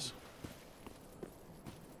his ass.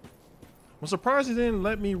 I'm surprised he didn't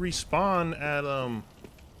let me respawn at,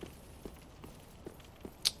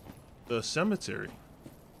 the cemetery.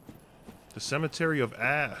 The cemetery of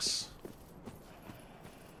ass.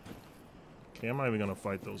 Okay, I'm not even gonna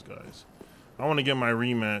fight those guys. I want to get my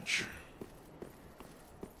rematch.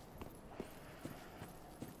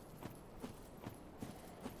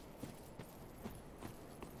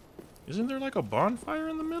 Isn't there like a bonfire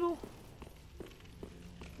in the middle?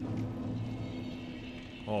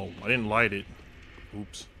 Oh, I didn't light it.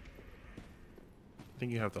 Oops. I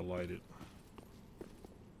think you have to light it.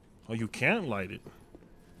 Oh, you can't light it.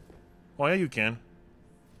 Oh, yeah, you can.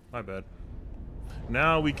 My bad.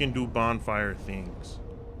 Now we can do bonfire things.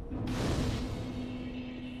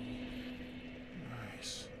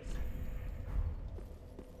 Nice.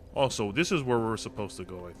 Also, this is where we're supposed to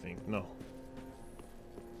go, I think. No.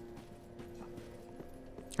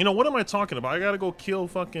 You know, what am I talking about? I gotta go kill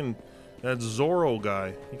fucking that Zorro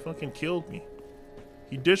guy. He fucking killed me.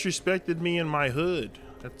 He disrespected me in my hood.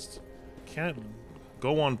 That's... can't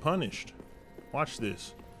go unpunished. Watch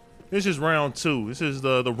this. This is round 2. This is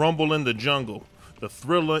the Rumble in the Jungle. The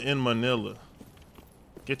Thriller in Manila.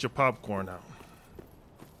 Get your popcorn out.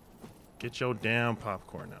 Get your damn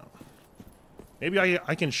popcorn out. Maybe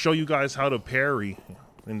I can show you guys how to parry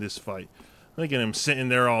in this fight. Look at him sitting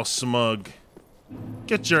there all smug.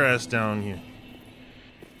 Get your ass down here.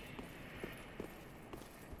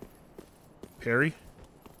 Parry?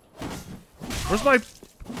 Where's my...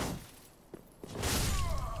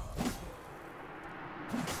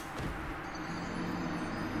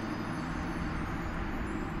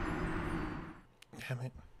 Damn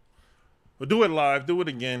it. We'll do it live. Do it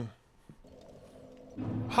again.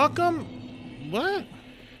 How come? What?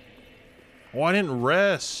 Oh, I didn't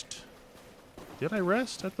rest. Did I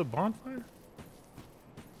rest at the bonfire?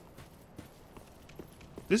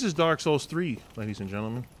 This is Dark Souls 3, ladies and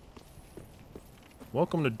gentlemen.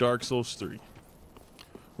 Welcome to Dark Souls 3.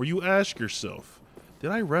 Where you ask yourself,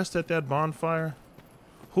 did I rest at that bonfire?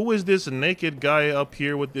 Who is this naked guy up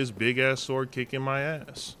here with this big ass sword kicking my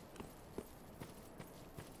ass?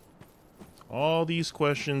 All these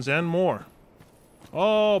questions and more.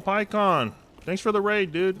 Oh, PyCon. Thanks for the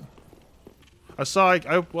raid, dude. I saw,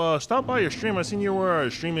 I stopped by your stream. I seen you were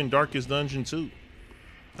streaming Darkest Dungeon 2.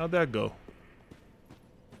 How'd that go?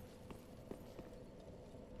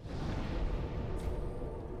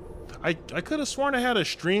 I could have sworn I had a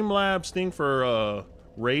Streamlabs thing for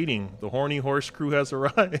raiding. The Horny Horse Crew has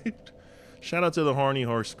arrived. Shout out to the Horny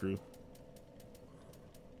Horse Crew.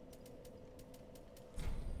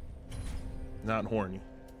 Not horny.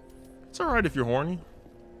 It's alright if you're horny.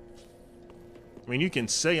 I mean, you can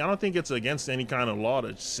say, I don't think it's against any kind of law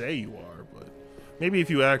to say you are, but maybe if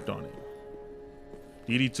you act on it.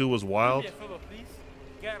 DD2 was wild.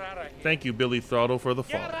 Thank you, Billy Throttle, for the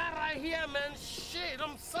follow. Get out of here, man. Shit,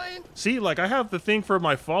 I'm saying. See, like, I have the thing for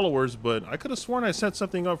my followers, but I could have sworn I set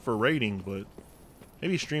something up for rating, but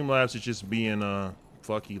maybe Streamlabs is just being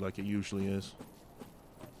fucky like it usually is.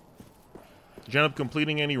 Did you end up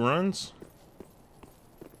completing any runs?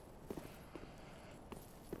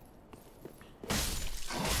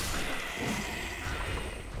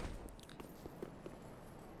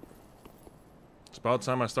 It's about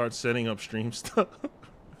time I start setting up stream stuff.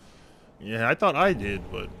 Yeah, I thought I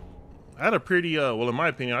did, but I had a pretty, well, in my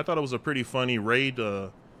opinion, I thought it was a pretty funny raid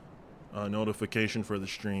notification for the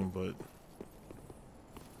stream, but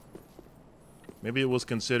maybe it was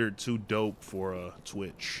considered too dope for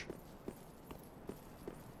Twitch.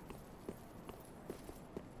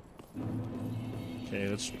 Okay,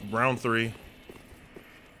 that's round 3.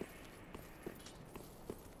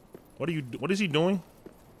 What is he doing?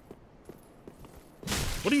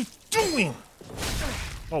 What are you doing?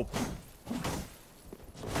 Oh.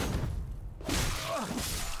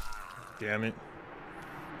 Damn it.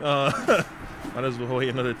 Might as well wait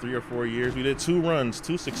another 3 or 4 years. We did 2 runs,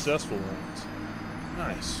 2 successful runs.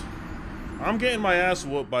 Nice. I'm getting my ass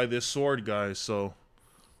whooped by this sword guy, so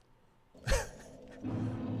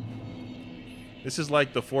this is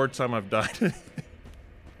like the 4th time I've died.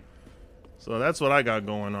 So that's what I got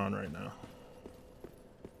going on right now.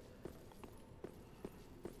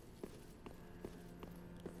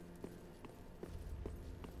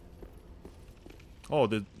 Oh,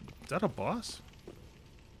 is that a boss?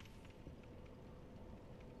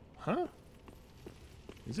 Huh?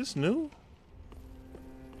 Is this new?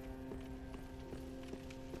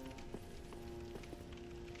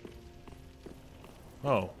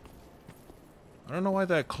 Oh. I don't know why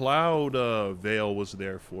that cloud veil was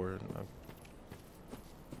there for it.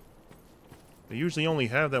 They usually only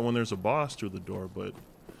have that when there's a boss through the door, but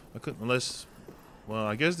I couldn't, unless, well,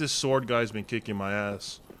 I guess this sword guy's been kicking my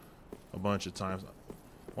ass a bunch of times.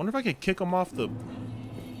 I wonder if I could kick him off the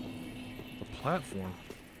platform.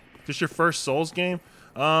 Is this your first Souls game?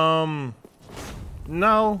 No.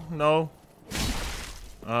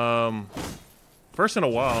 First in a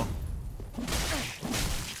while.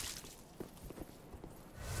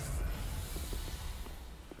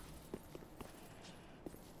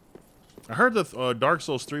 I heard the Dark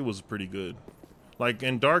Souls 3 was pretty good. Like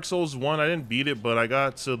in Dark Souls 1, I didn't beat it, but I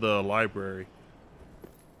got to the library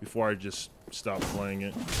before I just stopped playing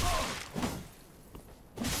it.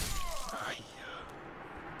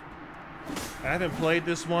 I haven't played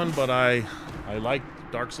this one, but I liked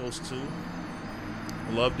Dark Souls 2.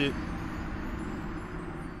 Loved it.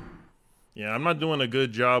 Yeah, I'm not doing a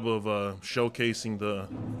good job of showcasing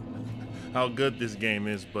how good this game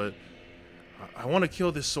is, but I want to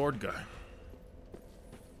kill this sword guy.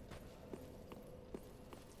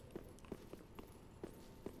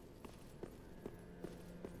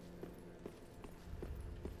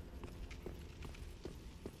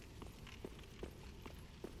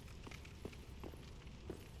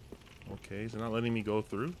 Okay, is it not letting me go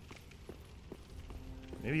through?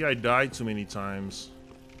 Maybe I died too many times.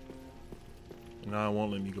 And now it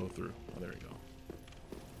won't let me go through. Oh, there we go.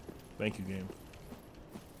 Thank you, game.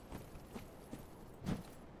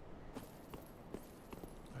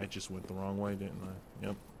 I just went the wrong way, didn't I?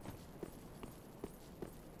 Yep.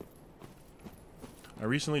 I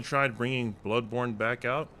recently tried bringing Bloodborne back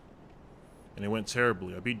out, and it went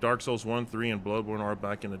terribly. I beat Dark Souls 1, 3, and Bloodborne R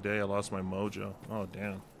back in the day. I lost my mojo. Oh,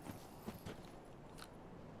 damn.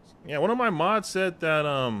 Yeah, one of my mods said that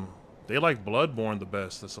they like Bloodborne the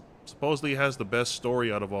best. That supposedly has the best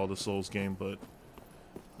story out of all the Souls game, but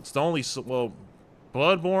it's the only, well,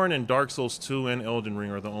 Bloodborne and Dark Souls 2 and Elden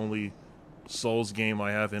Ring are the only Souls game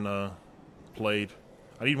I haven't played.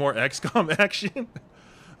 I need more XCOM action.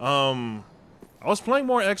 I was playing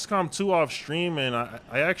more XCOM 2 off stream, and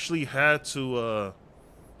I actually had to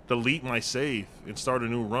delete my save and start a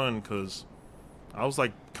new run because I was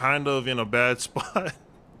like kind of in a bad spot.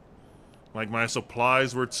 Like my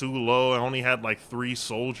supplies were too low. I only had like 3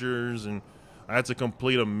 soldiers, and I had to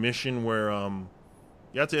complete a mission where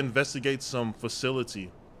you had to investigate some facility.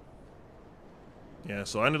 Yeah,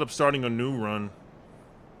 so I ended up starting a new run,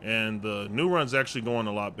 and the new run's actually going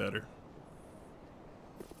a lot better.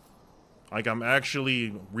 Like, I'm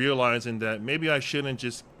actually realizing that maybe I shouldn't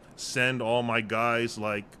just send all my guys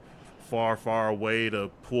like far, far away to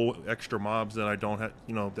pull extra mobs that I don't have,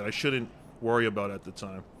 you know, that I shouldn't worry about at the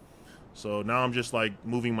time. So now I'm just like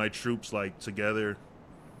moving my troops like together,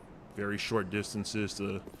 very short distances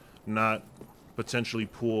to not potentially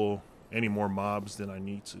pull any more mobs than I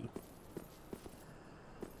need to.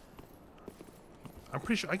 I'm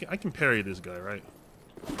pretty sure I can parry this guy, right?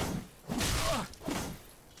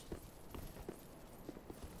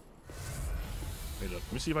 Wait up.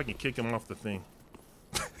 Let me see if I can kick him off the thing.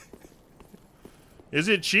 Is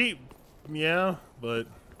it cheap? Yeah, but...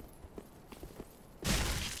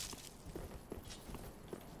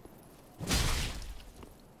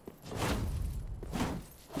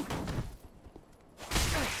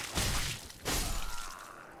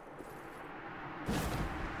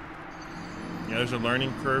 yeah, there's a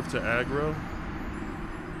learning curve to aggro.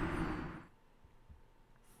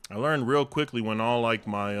 I learned real quickly when all like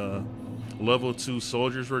my level 2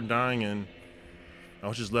 soldiers were dying, and I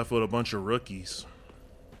was just left with a bunch of rookies.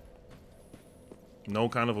 No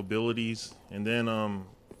kind of abilities. And then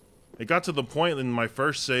it got to the point in my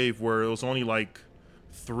first save where it was only like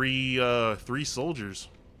three soldiers,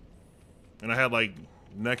 and I had like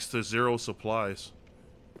next to 0 supplies,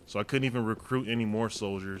 so I couldn't even recruit any more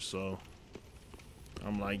soldiers. So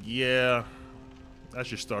I'm like, yeah, I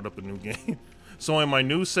should start up a new game. So in my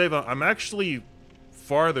new save, I'm actually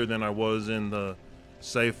farther than I was in the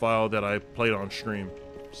save file that I played on stream.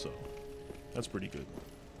 So that's pretty good.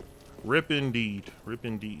 Rip indeed. Rip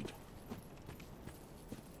indeed.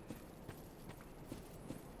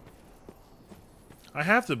 I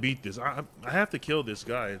have to beat this. I have to kill this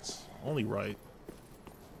guy. It's only right.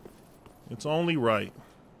 It's only right.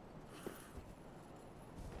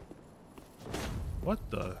 What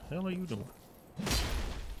the hell are you doing?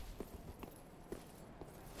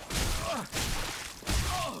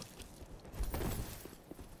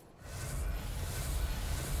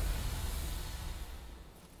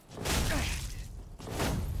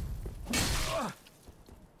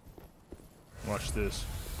 Watch this.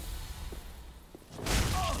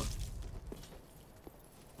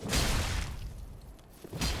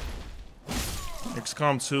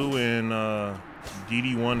 XCOM 2 and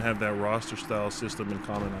DD1 have that roster style system in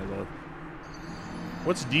common I love.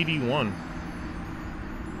 What's DD1?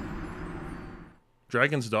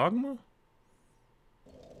 Dragon's Dogma?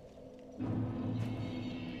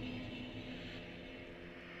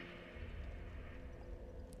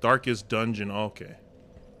 Darkest Dungeon, okay.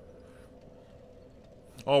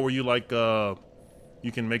 Oh, where you like,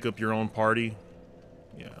 you can make up your own party?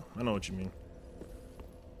 Yeah, I know what you mean.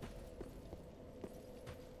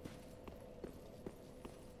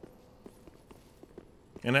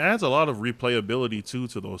 And it adds a lot of replayability, too,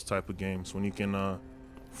 to those type of games, when you can,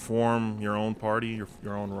 form your own party,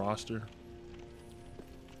 your own roster.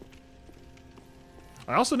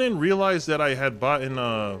 I also didn't realize that I had bought in,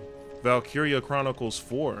 Valkyria Chronicles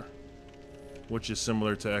 4, which is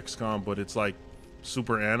similar to XCOM, but it's like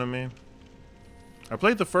super anime. I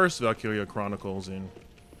played the first Valkyria Chronicles and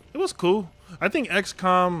it was cool. I think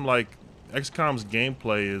XCOM like XCOM's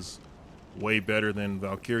gameplay is way better than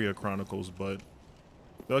Valkyria Chronicles, but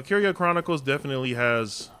Valkyria Chronicles definitely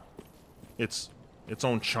has its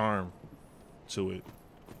own charm to it.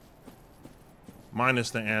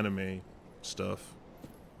 Minus the anime stuff.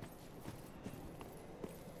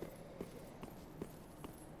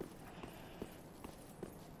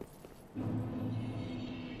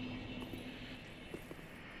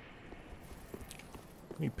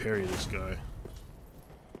 Let me parry this guy.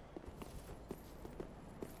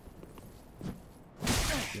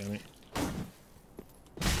 Damn it.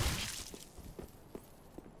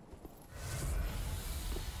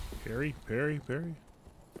 Parry, parry, parry.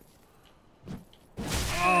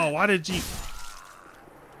 Oh, why did you...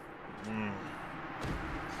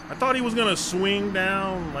 I thought he was gonna swing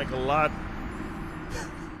down like a lot.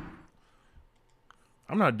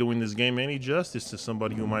 I'm not doing this game any justice to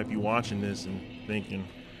somebody who might be watching this and thinking,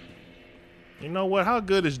 you know what, how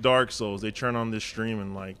good is Dark Souls? They turn on this stream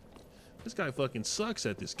and like, this guy fucking sucks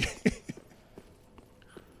at this game.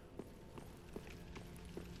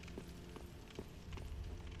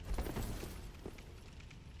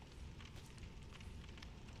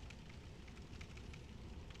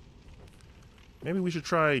 Maybe we should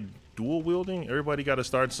try dual wielding. Everybody got to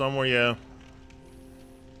start somewhere, yeah.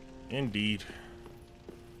 Indeed.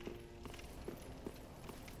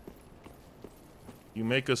 You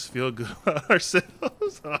make us feel good about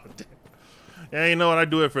ourselves. Oh, damn. Yeah, you know what? I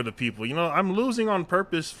do it for the people. You know, I'm losing on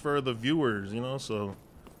purpose for the viewers. You know, so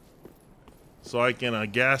I can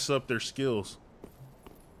gas up their skills.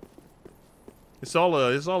 It's all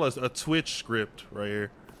a Twitch script right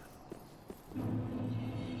here.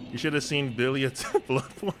 You should have seen Billy at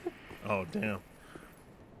Bloodborne. Oh damn!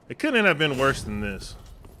 It couldn't have been worse than this.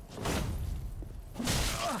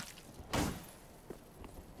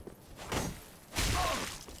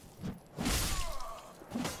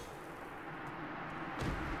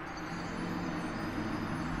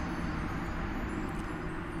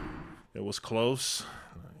 It was close.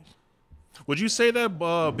 Would you say that,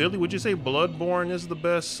 Billy? Would you say Bloodborne is the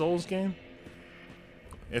best Souls game?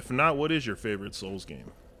 If not, what is your favorite Souls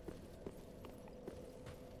game?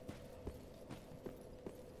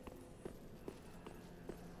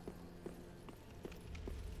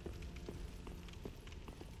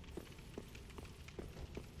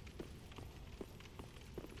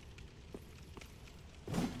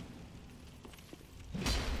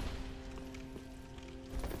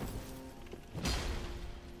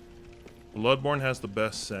 Bloodborne has the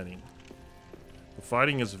best setting. The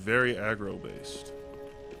fighting is very aggro based.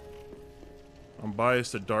 I'm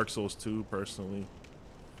biased to Dark Souls 2 personally.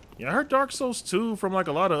 Yeah, I heard Dark Souls 2 from like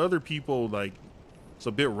a lot of other people, like it's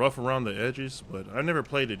a bit rough around the edges, but I never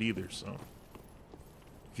played it either, so.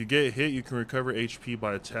 If you get hit, you can recover HP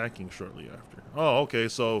by attacking shortly after. Oh, okay,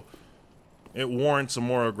 so it warrants a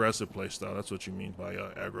more aggressive playstyle. That's what you mean by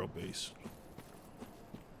aggro base.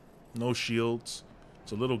 No shields.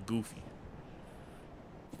 It's a little goofy.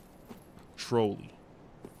 Trolly.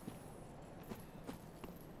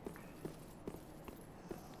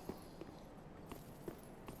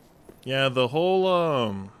 Yeah, the whole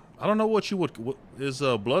I don't know what you would is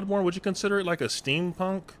Bloodborne, would you consider it like a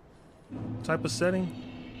steampunk type of setting?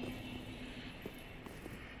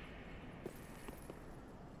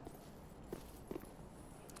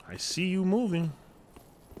 I see you moving.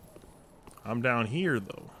 I'm down here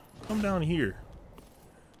though. Come down here.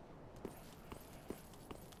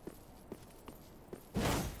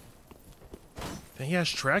 And he has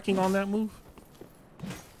tracking on that move?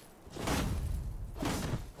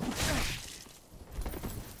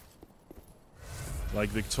 Like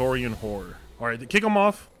Victorian horror. Alright, kick him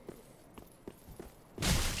off.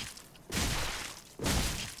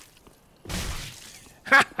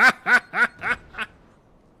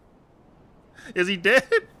 Is he dead?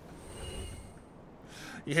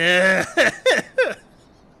 Yeah.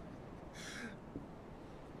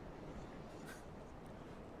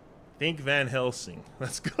 Think Van Helsing.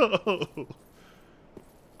 Let's go.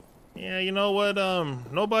 Yeah, you know what?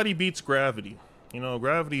 Nobody beats gravity. You know,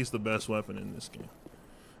 gravity is the best weapon in this game.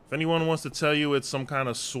 If anyone wants to tell you it's some kind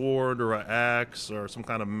of sword or an axe or some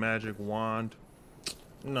kind of magic wand,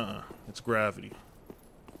 nah, it's gravity.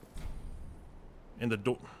 And the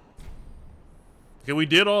door. Okay, we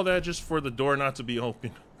did all that just for the door not to be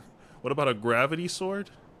open. What about a gravity sword?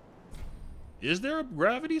 Is there a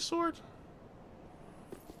gravity sword?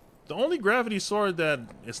 The only gravity sword that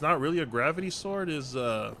it's not really a gravity sword is,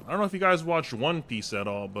 I don't know if you guys watched One Piece at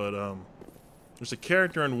all, but there's a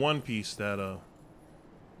character in One Piece that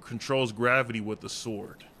controls gravity with the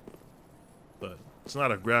sword. But it's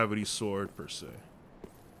not a gravity sword per se.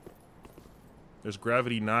 There's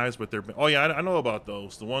gravity knives, but they're... Oh, yeah, I know about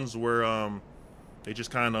those. The ones where they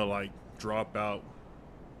just kind of, like, drop out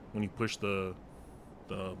when you push the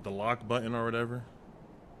lock button or whatever.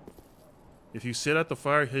 If you sit at the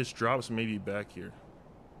fire, his drops maybe back here.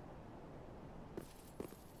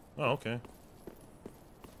 Oh, okay.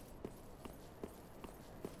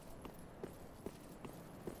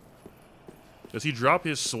 Does he drop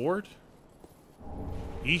his sword?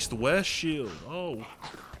 East-west shield. Oh.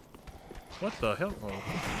 What the hell? Oh.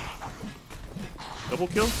 Double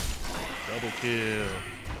kill? Double kill.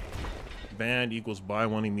 Banned equals buy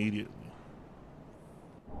one immediately.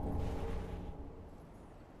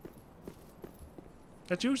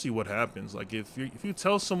 That's usually what happens. Like if you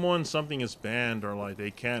tell someone something is banned or like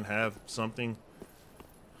they can't have something,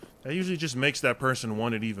 that usually just makes that person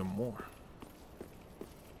want it even more.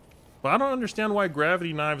 But I don't understand why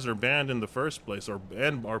gravity knives are banned in the first place, or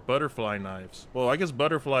butterfly knives. Well, I guess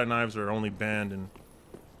butterfly knives are only banned in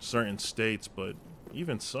certain states, but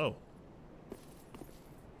even so.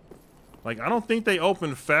 Like, I don't think they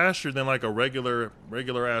open faster than like a regular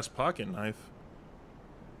ass pocket knife.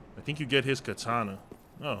 I think you get his katana.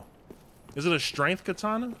 Oh. Is it a strength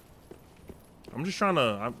katana? I'm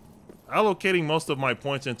allocating most of my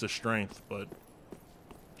points into strength, but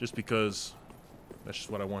just because that's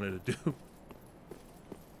just what I wanted to do.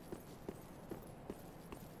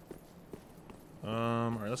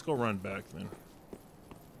 Alright, let's go run back then.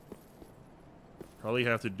 Probably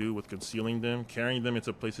have to do with concealing them, carrying them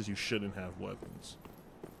into places you shouldn't have weapons.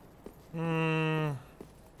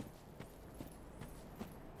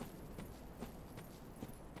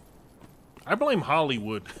 I blame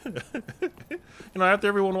Hollywood. You know, after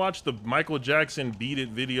everyone watched the Michael Jackson Beat It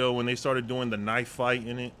video when they started doing the knife fight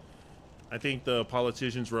in it, I think the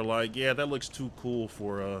politicians were like, yeah, that looks too cool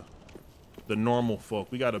for the normal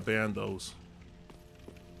folk. We gotta ban those.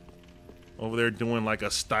 Over there doing like a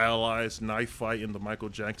stylized knife fight in the Michael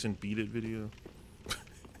Jackson Beat It video.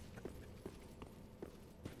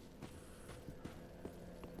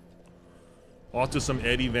 Off to some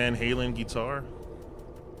Eddie Van Halen guitar.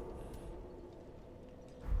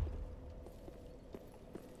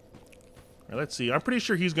 All right, let's see. I'm pretty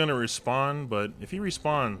sure he's gonna respawn, but if he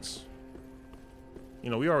respawns, you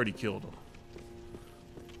know, we already killed him.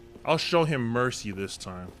 I'll show him mercy this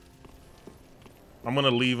time. I'm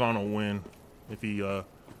gonna leave on a win if he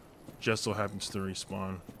just so happens to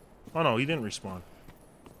respawn. Oh no, he didn't respawn.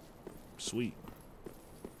 Sweet.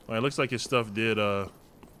 Well, it looks like his stuff did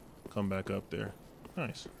come back up there.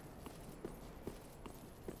 Nice.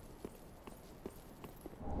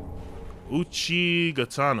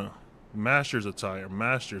 Uchigatana. Master's attire.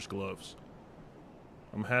 Master's gloves.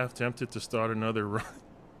 I'm half tempted to start another run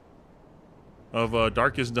of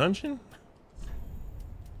Darkest Dungeon.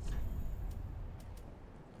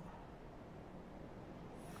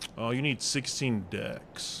 Oh, you need 16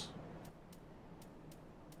 decks.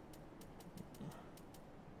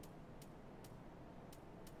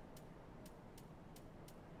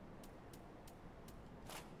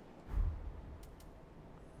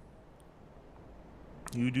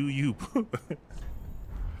 You do you.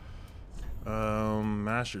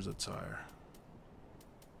 Master's attire.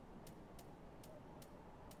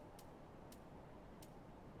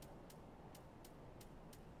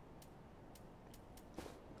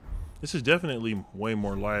 This is definitely way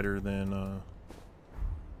more lighter than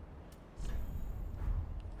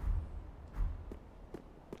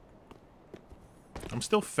I'm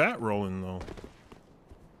still fat rolling though.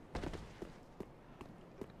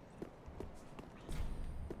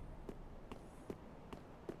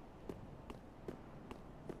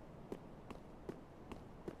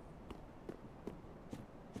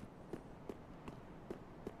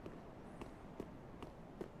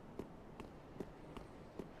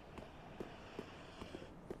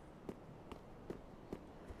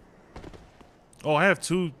 Oh, I have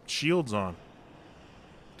 2 shields on.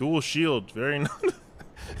 Dual shield. Very nice.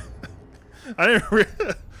 I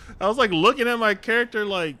was like looking at my character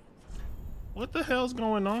like, what the hell's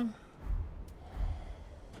going on?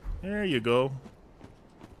 There you go.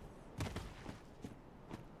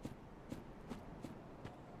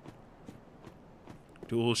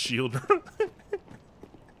 Dual shield.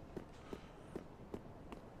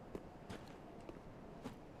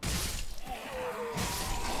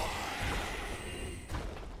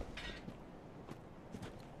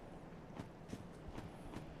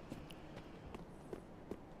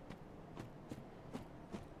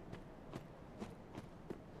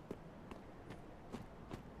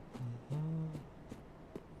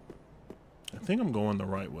 I think I'm going the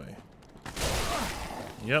right way.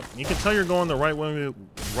 Yep, you can tell you're going the right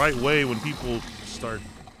way when people start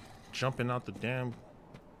jumping out the damn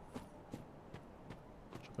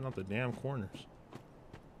corners.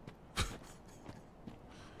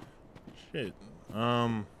 Shit.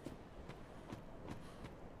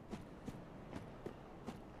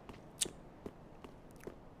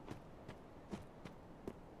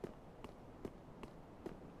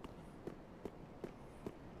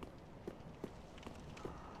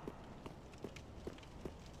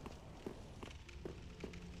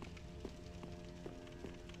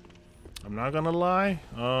 I'm not gonna lie,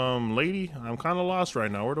 lady, I'm kind of lost right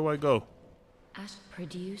now. Where do I go? Ash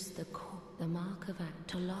produce the mark of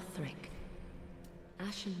Actor Lothric.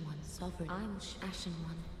 Ashen One, sovereign. I'm Ashen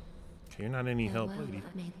One. Okay, you're not any help, Farewell, lady.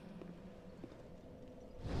 may-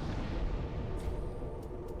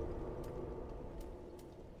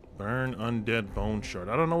 Burn undead bone shard.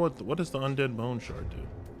 I don't know what does the undead bone shard do?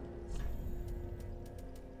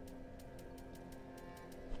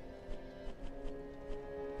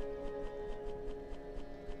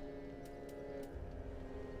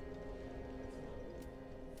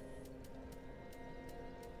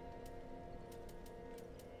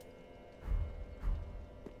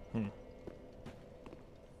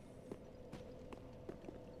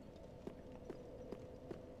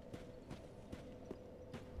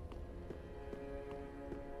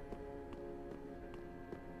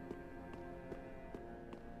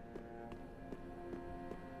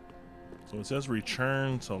 So it says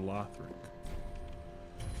return to Lothric.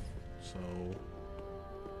 So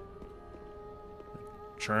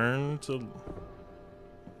return to.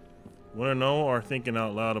 Want to know or thinking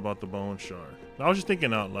out loud about the bone shard? I was just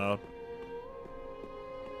thinking out loud.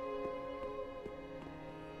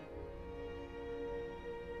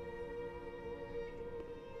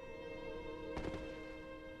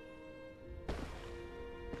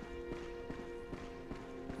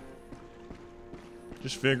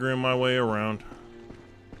 Just figuring my way around.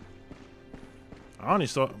 I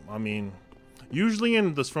honestly thought, I mean, usually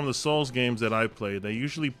from the Souls games that I play, they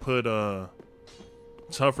usually put a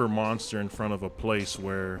tougher monster in front of a place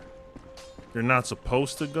where you're not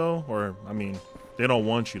supposed to go, or, I mean, they don't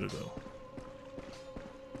want you to go.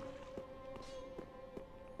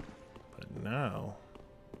 But now,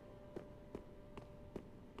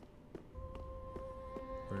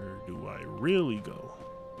 where do I really go?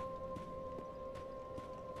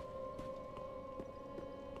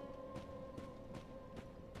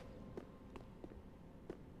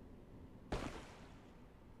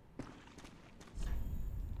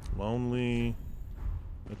 Lonely.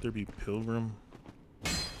 Let there be pilgrim.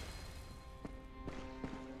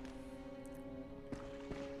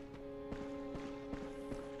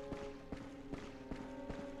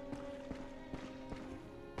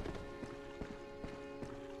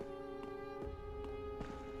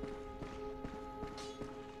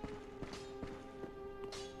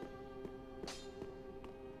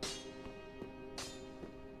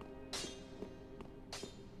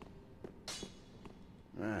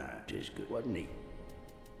 Tis good, wasn't he?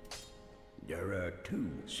 There are two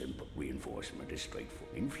simple reinforcement is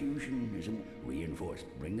straightforward. Infusion is a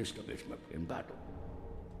reinforcement. Bring the stuff in battle.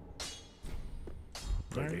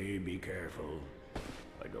 But hey, be careful.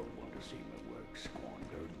 I don't want to see my work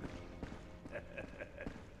squandered.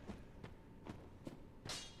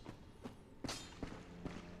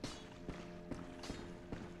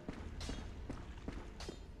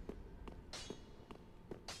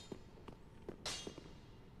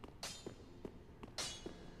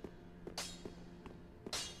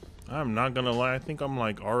 I'm not gonna lie, I think I'm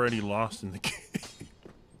like already lost in the game.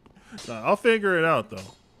 Nah, I'll figure it out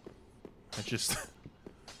though. I just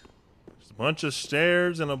a bunch of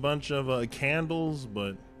stairs and a bunch of candles,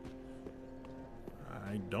 but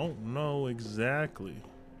I don't know exactly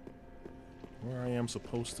where I am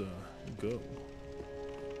supposed to go.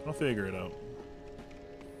 I'll figure it out.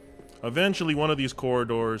 Eventually, one of these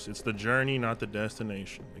corridors, it's the journey, not the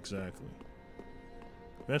destination. Exactly.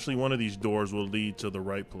 Eventually, one of these doors will lead to the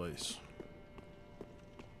right place.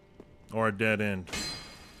 Or a dead end.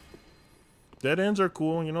 Dead ends are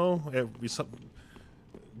cool, you know.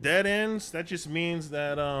 Dead ends, that just means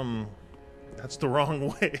that, that's the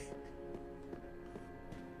wrong way.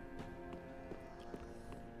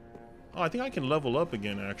 Oh, I think I can level up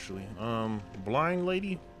again, actually. Blind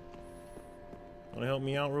lady? Wanna help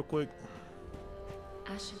me out real quick?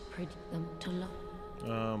 I should predict them to lock.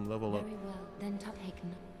 Level up. Very well, then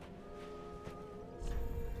taken.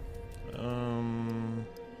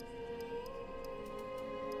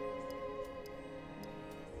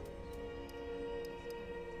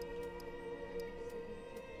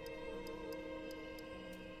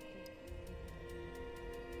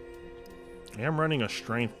 I am running a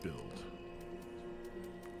strength build.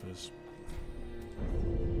 Because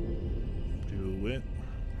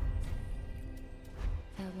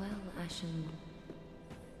Ashen.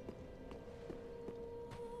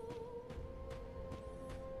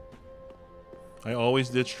 I always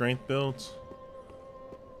did strength builds.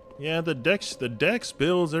 Yeah, the dex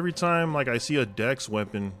builds every time like I see a dex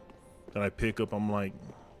weapon that I pick up, I'm like,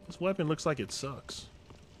 this weapon looks like it sucks.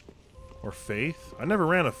 Or faith. I never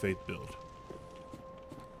ran a faith build.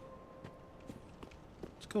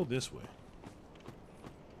 Let's go this way.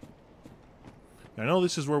 I know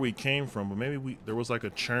this is where we came from, but maybe there was like a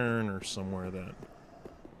churn or somewhere that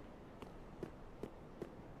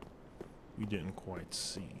we didn't quite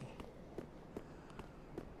see.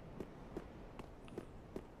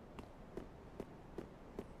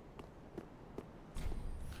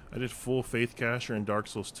 I did full Faith Caster and Dark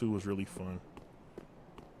Souls 2 was really fun.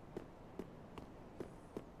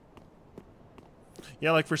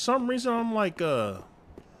 Yeah, like for some reason I'm like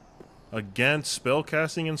against spell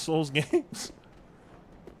casting in Souls games.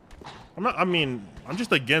 I'm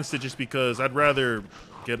just against it just because I'd rather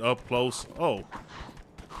get up close. Oh.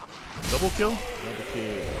 Double kill? Double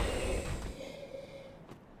kill.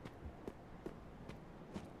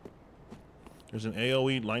 There's an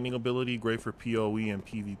AoE lightning ability, great for PoE and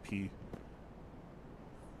PvP.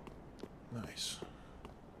 Nice.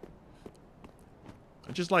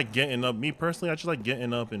 I just like getting up. Me personally, I just like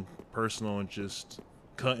getting up in personal and just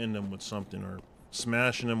cutting them with something or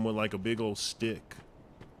smashing them with like a big old stick.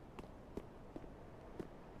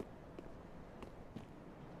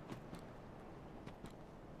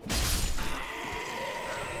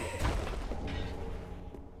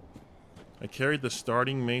 I carried the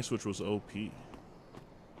starting mace, which was OP.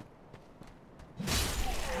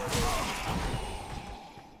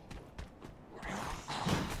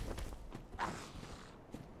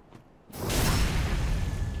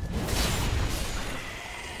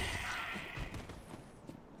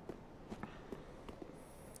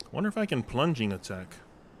 Wonder if I can plunging attack.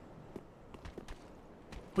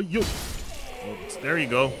 But yo, oh, there you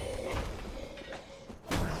go.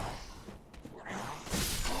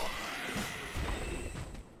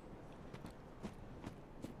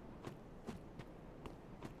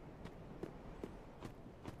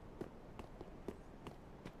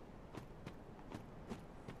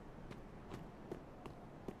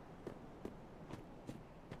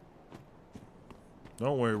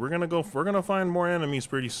 Don't worry, we're gonna find more enemies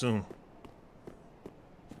pretty soon.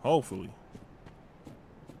 Hopefully.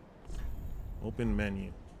 Open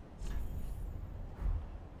menu.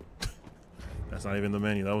 That's not even the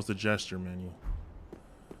menu, that was the gesture menu.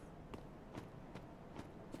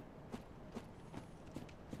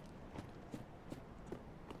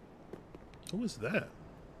 Who is that?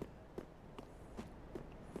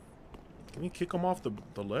 Can we kick him off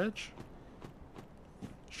the ledge?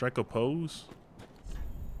 Strike a pose?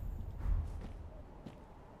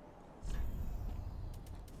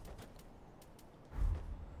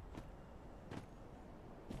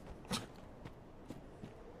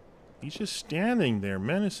 He's just standing there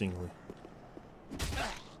menacingly.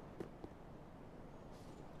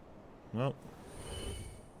 Nope.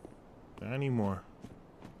 Not anymore.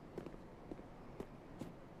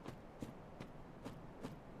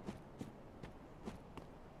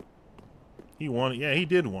 He won it. Yeah, he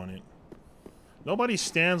did want it. Nobody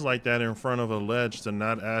stands like that in front of a ledge to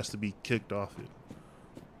not ask to be kicked off it.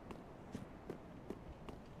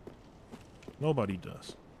 Nobody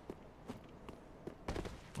does.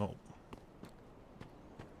 Oh.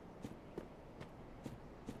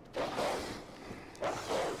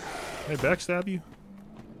 Hey, backstab you?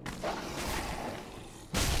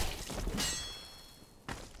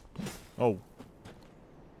 Oh.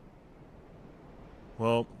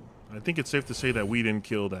 Well, I think it's safe to say that we didn't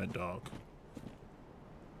kill that dog.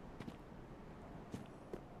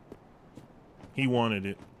 He wanted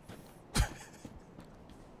it.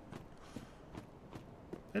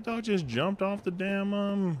 That dog just jumped off the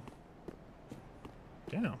damn,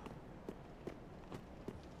 Damn.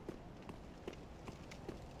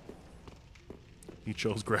 He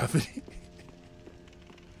chose gravity.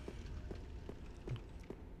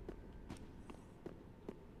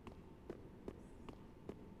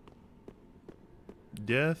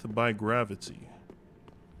 Death by gravity.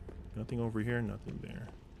 Nothing over here, nothing there.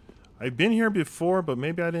 I've been here before, but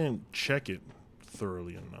maybe I didn't check it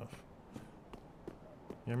thoroughly enough.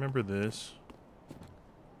 Yeah, I remember this.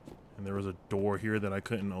 And there was a door here that I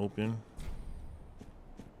couldn't open.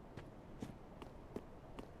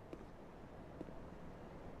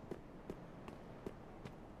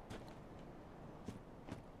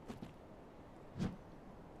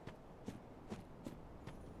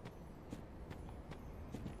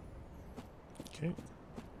 Okay.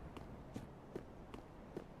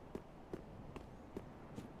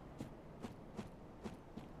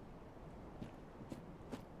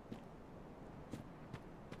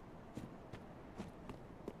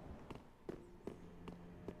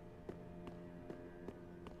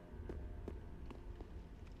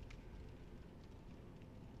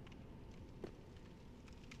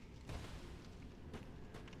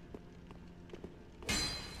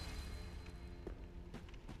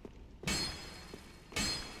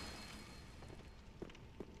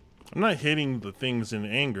 I'm not hitting the things in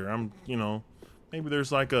anger. I'm, you know, maybe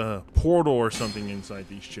there's like a portal or something inside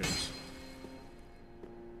these chairs.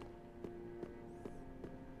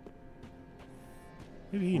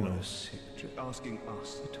 Maybe he knows. Asking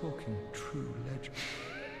us. You're talking true legend.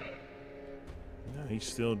 Yeah, he's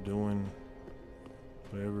still doing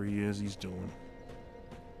whatever he is, he's doing.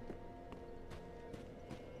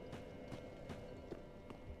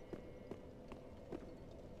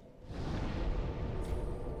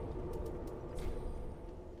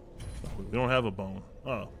 We don't have a bone.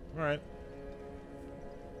 Oh, all right.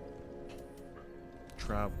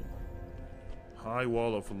 Travel. High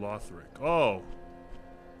wall of Lothric. Oh.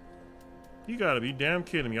 You gotta be damn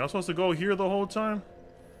kidding me. I was supposed to go here the whole time?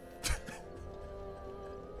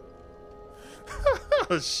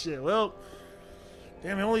 Oh, shit. Well,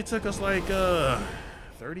 damn, it only took us like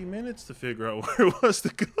 30 minutes to figure out where it was to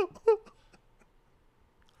go.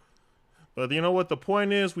 But you know what? The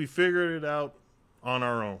point is, we figured it out on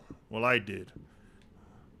our own. Well, I did.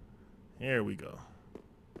 Here we go.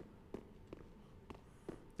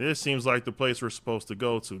 This seems like the place we're supposed to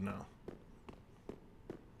go to now.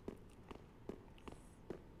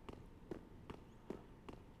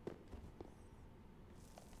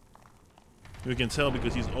 We can tell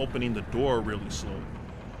because he's opening the door really slow.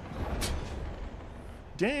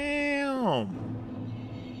 Damn!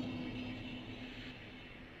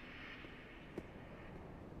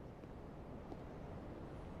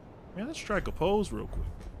 Man, let's strike a pose real quick.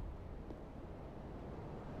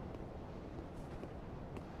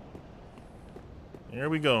 There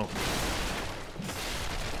we go.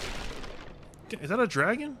 Is that a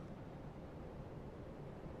dragon?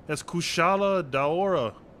 That's Kushala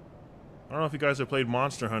Daora. I don't know if you guys have played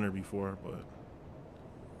Monster Hunter before, but...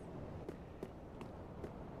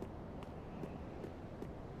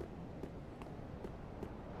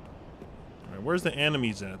 Alright, where's the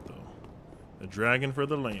enemies at, though? The dragon for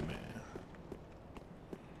the layman.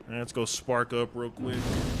 Alright, let's go spark up real quick.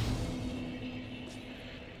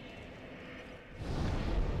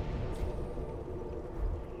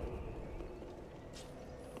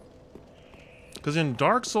 Because in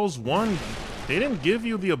Dark Souls 1, they didn't give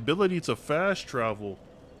you the ability to fast travel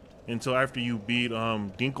until after you beat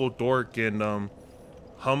Dinkle Dork and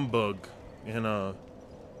Humbug in an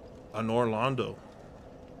Orlando,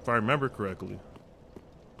 if I remember correctly.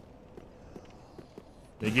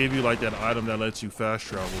 They gave you like that item that lets you fast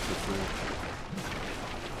travel for free.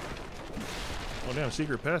 Oh damn,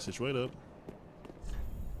 secret passage, wait up.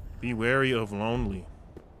 Be wary of lonely.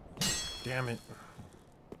 Damn it.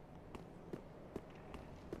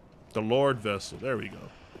 The Lord Vessel. There we go.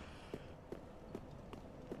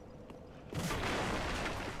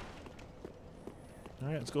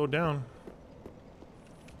 Alright, let's go down.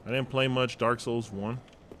 I didn't play much Dark Souls 1.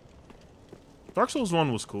 Dark Souls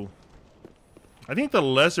 1 was cool. I think the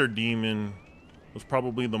Lesser Demon was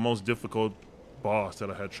probably the most difficult boss that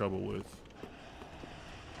I had trouble with.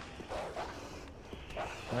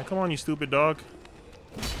 Alright, come on, you stupid dog.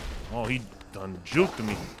 Oh, he done juked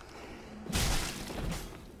me.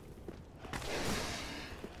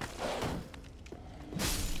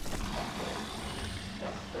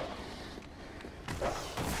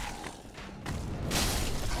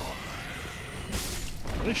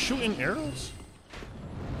 Are they shooting arrows?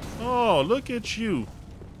 Oh, look at you.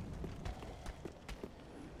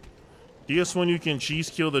 This one you can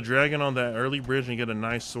cheese kill the dragon on that early bridge and get a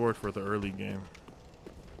nice sword for the early game.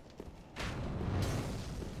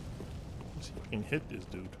 Let's see if I can hit this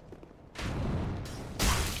dude.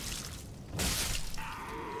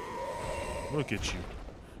 Look at you.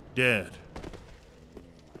 Dead.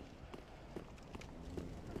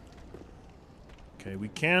 Okay, we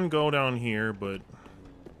can go down here, but...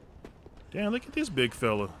 Damn, look at this big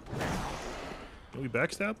fella. Can we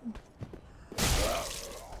backstab him?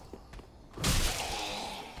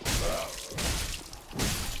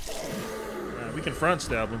 Right, we can front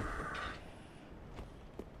stab him.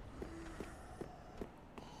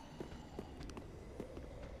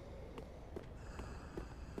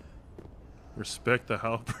 Respect the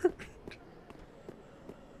halberd.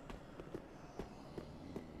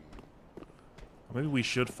 Maybe we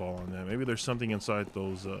should fall on that. Maybe there's something inside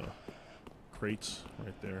those crates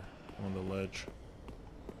right there on the ledge.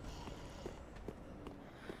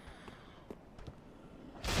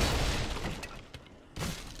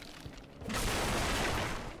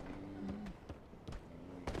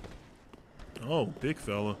 Oh, big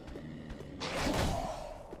fella.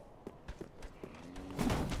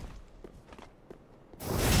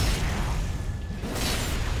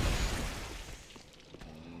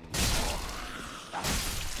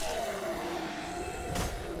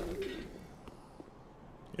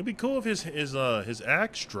 It'd be cool if his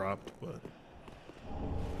axe dropped, but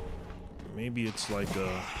maybe it's like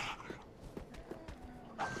let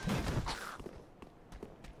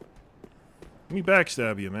me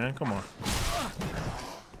backstab you, man. Come on.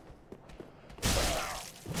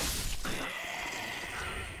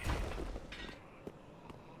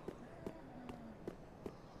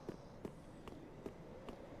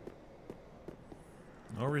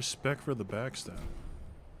 No respect for the backstab.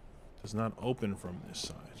 Does not open from this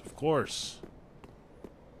side. Of course.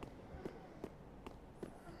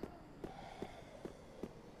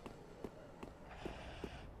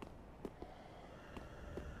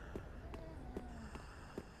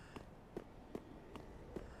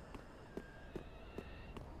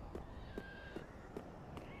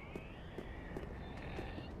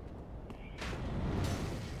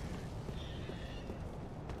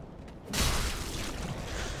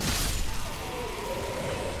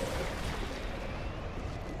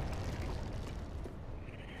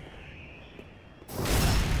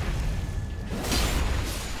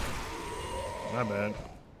 Not bad.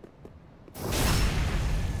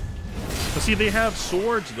 But see, they have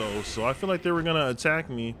swords though, so I feel like they were gonna attack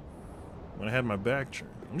me when I had my back turned.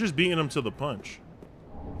 I'm just beating them to the punch.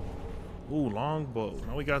 Ooh, longbow.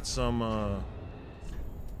 Now we got some how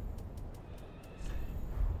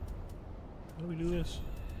do we do this?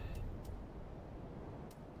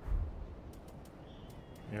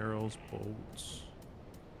 Arrows, bolts.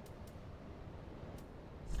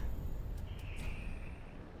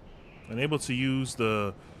 Unable to use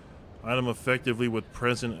the item effectively with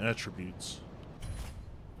present attributes.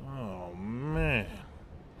 Oh, man.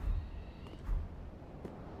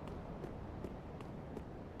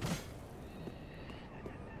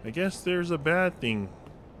 I guess there's a bad thing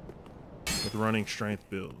with running strength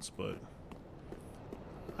builds, but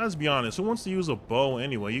let's be honest. Who wants to use a bow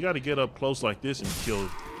anyway? You got to get up close like this and kill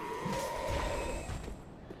it.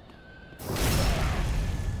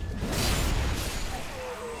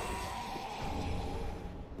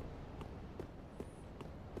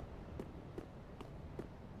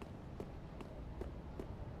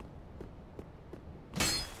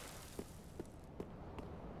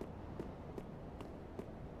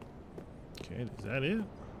 Okay, is that it?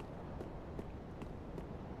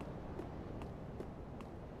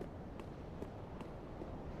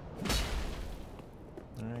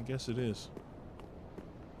 I guess it is.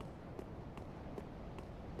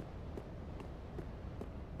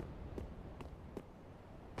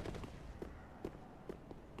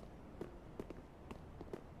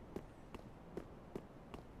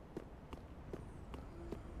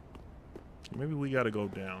 Maybe we gotta go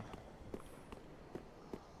down.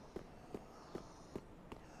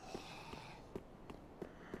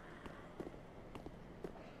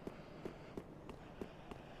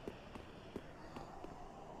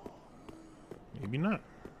 Maybe not.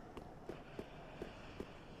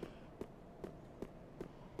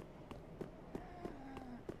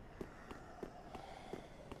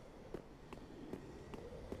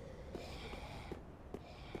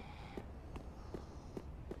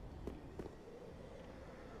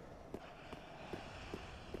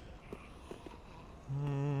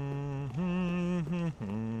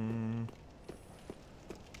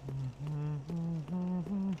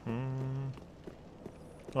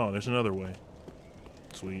 Oh, there's another way.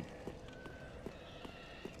 Sweet.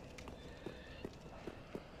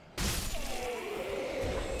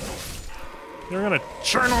 They're gonna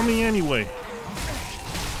turn on me anyway.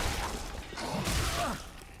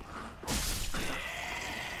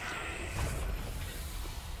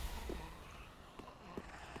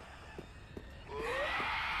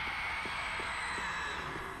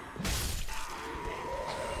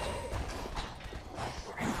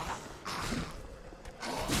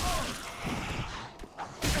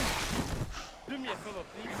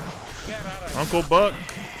 Uncle Buck,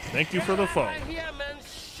 thank you for the follow.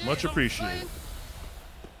 Much appreciated.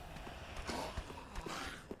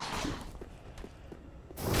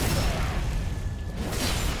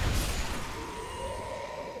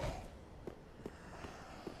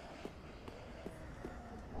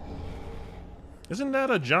 Isn't that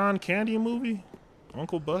a John Candy movie?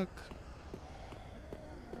 Uncle Buck?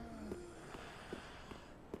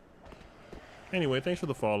 Anyway, thanks for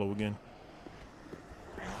the follow again.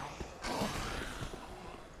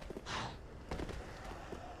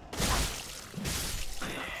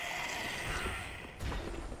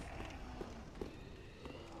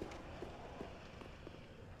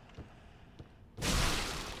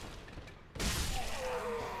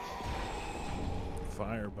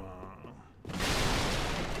 Firebomb.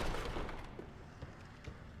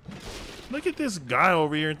 Look at this guy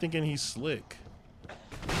over here thinking he's slick.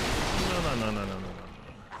 No.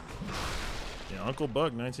 Yeah, Uncle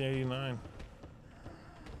Buck, 1989.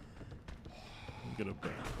 Get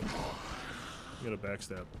a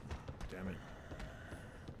backstab. Damn it.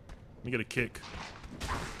 Let me get a kick.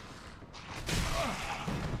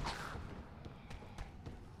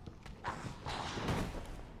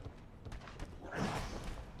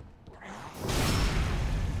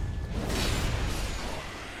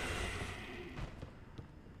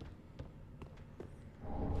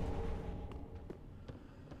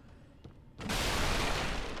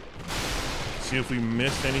 See if we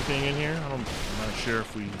missed anything in here. I'm not sure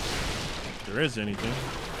if there is anything.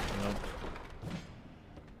 No.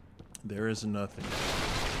 There is nothing.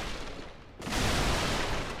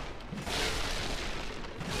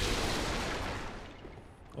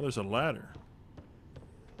 Oh, there's a ladder.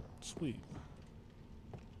 Sweet.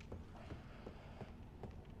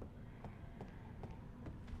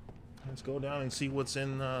 Let's go down and see what's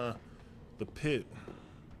in the pit.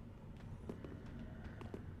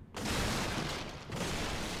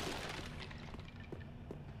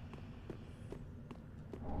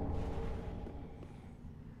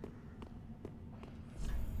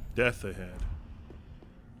 Death ahead.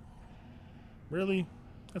 Really?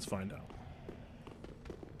 Let's find out.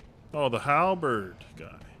 Oh, the halberd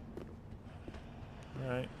guy.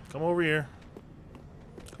 Alright, come over here.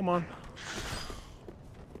 Come on.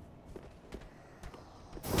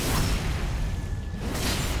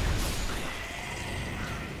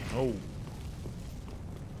 Oh.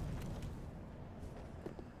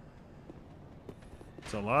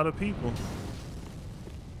 It's a lot of people.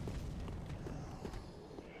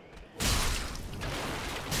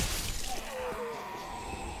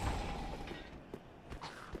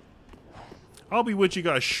 I'll be with you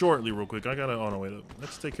guys shortly real quick. I gotta, oh no, wait up.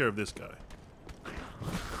 Let's take care of this guy. I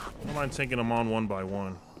don't mind taking them on one by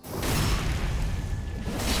one.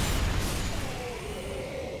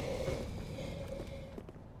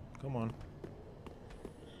 Come on.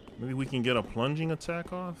 Maybe we can get a plunging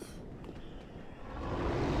attack off?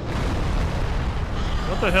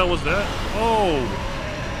 What the hell was that? Oh!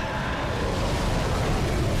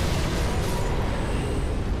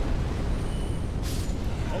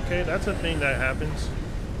 Okay, that's a thing that happens.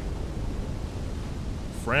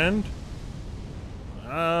 Friend?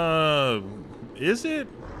 Is it?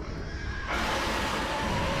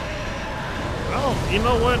 Oh, you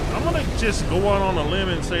know what? I'm gonna just go out on a limb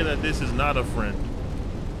and say that this is not a friend.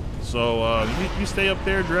 So, you stay up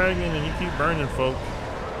there, Dragon, and you keep burning folk.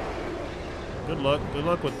 Good luck. Good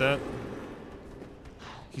luck with that.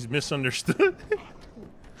 He's misunderstood.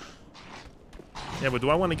 Yeah, but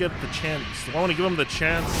do I want to get the chance? Do I want to give him the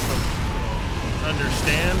chance to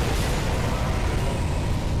understand?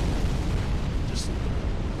 Just,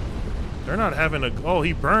 they're not having a. Oh,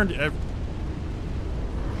 he burned.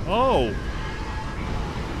 Oh,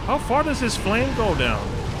 how far does his flame go down?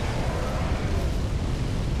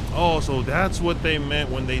 Oh, so that's what they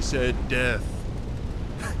meant when they said death.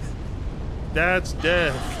 That's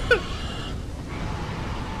death.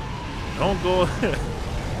 Don't go.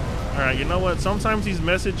 Alright, you know what? Sometimes these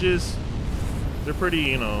messages, they're pretty,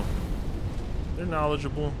 you know, they're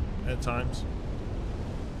knowledgeable at times.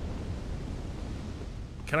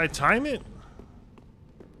 Can I time it?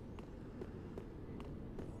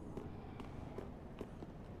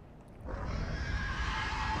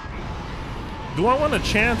 Do I want to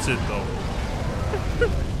chance it, though?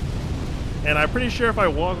 And I'm pretty sure if I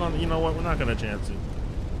walk on, you know what? We're not going to chance it.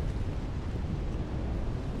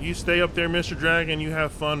 You stay up there, Mr. Dragon. You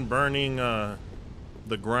have fun burning the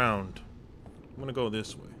ground. I'm gonna go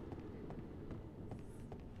this way.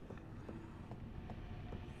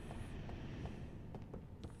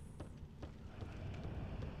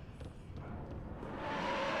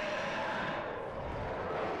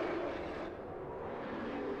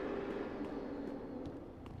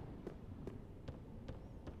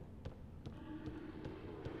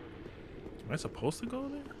 Am I supposed to go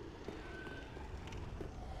there?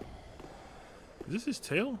 Is this his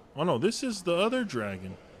tail? Oh no, this is the other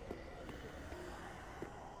dragon.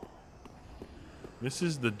 This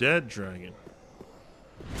is the dead dragon.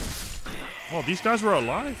 Oh, these guys were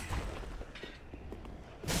alive?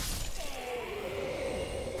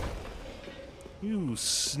 You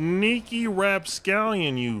sneaky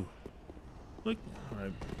rapscallion, you. Look,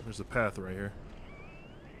 alright, there's a path right here.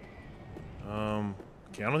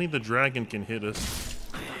 Okay, I don't think the dragon can hit us.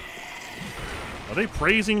 Are they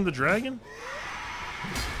praising the dragon?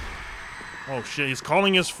 Oh shit, he's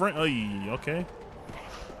calling his friend. Okay.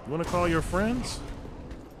 You wanna call your friends?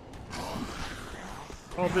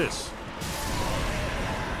 Call this.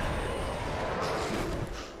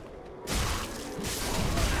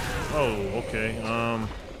 Oh, okay.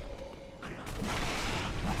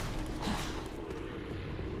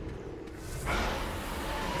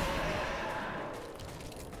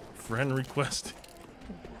 Friend request.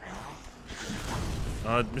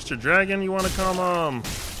 Mr. Dragon, you want to come?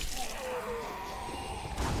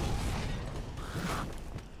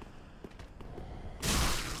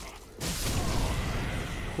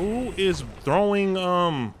 Who is throwing,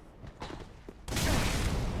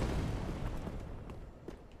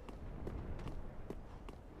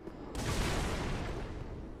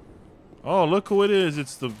 Oh, look who it is.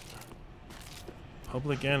 It's the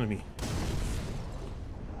Public Enemy.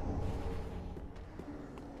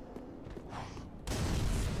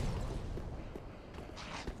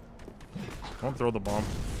 Don't throw the bomb.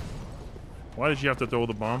 Why did you have to throw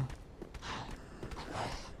the bomb?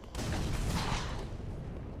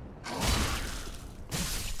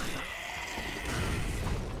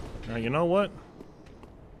 Now, you know what?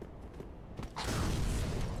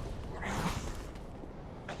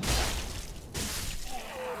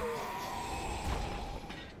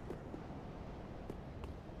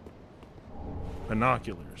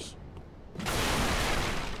 Binoculars.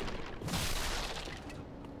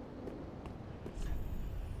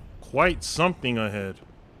 Quite something ahead.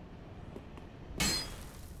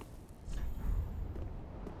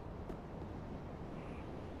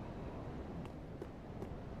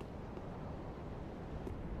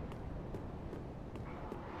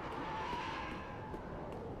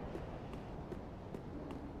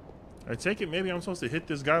 I take it maybe I'm supposed to hit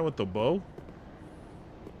this guy with the bow?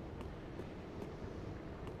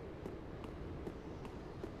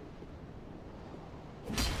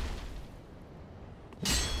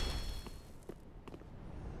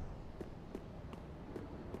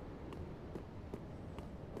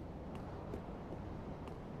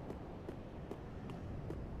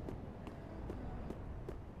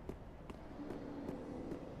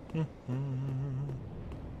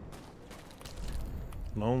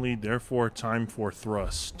 Lonely, therefore time for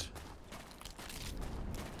thrust.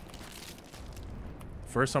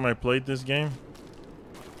 First time I played this game.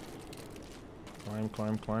 Climb,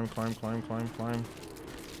 climb, climb, climb, climb, climb, climb.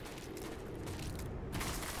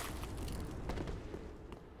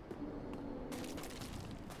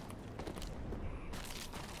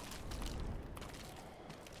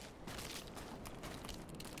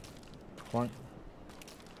 Climb.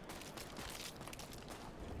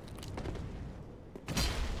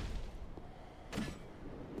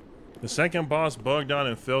 The second boss bugged out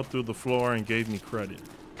and fell through the floor and gave me credit.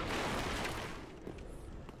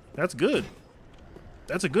 That's good.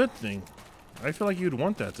 That's a good thing. I feel like you'd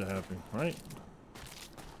want that to happen, right?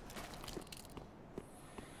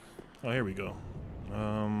 Oh, here we go.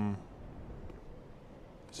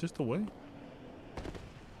 Is this the way?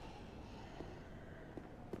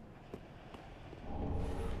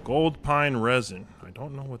 Gold pine resin. I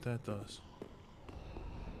don't know what that does.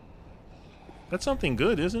 That's something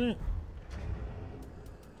good, isn't it?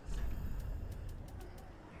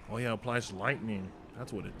 Oh yeah, applies lightning.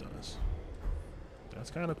 That's what it does.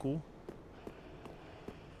 That's kind of cool.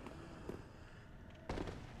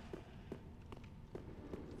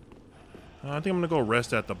 I think I'm gonna go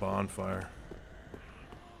rest at the bonfire.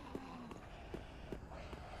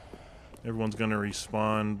 Everyone's gonna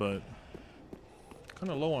respawn, but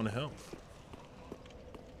kind of low on health.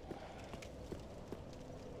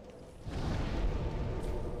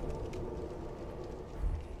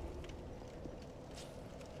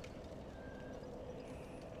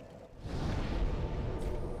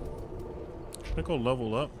 Should I go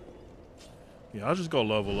level up? Yeah, I'll just go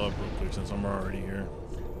level up real quick since I'm already here.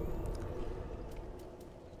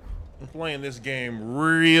 I'm playing this game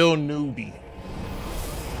real newbie.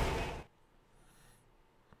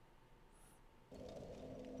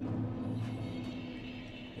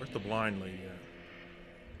 Where's the blind lady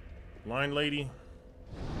at? Blind lady?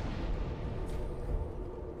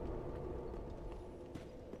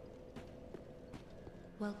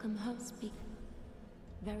 Welcome home, speak.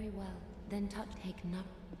 Very well. Then take no.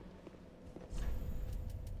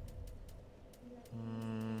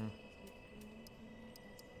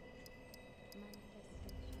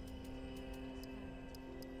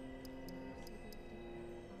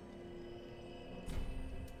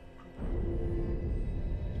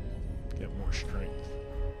 Get more strength.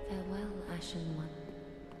 Farewell, Ashen One.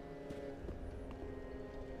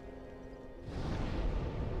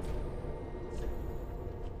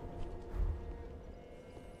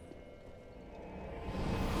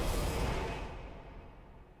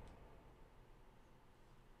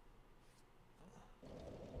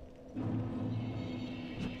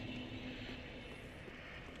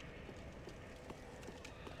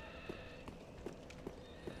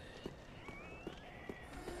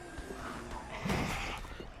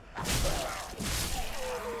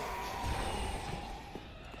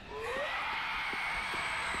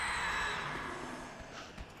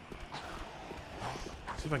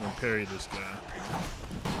 if I can parry this guy.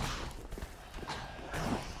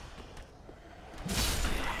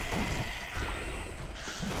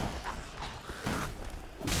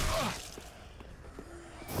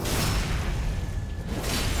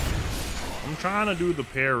 I'm trying to do the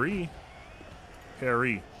parry.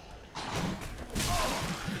 Parry.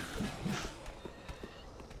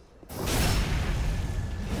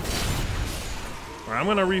 Alright, I'm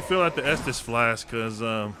gonna refill at the Estus flask because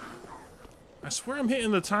I swear I'm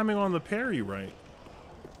hitting the timing on the parry right.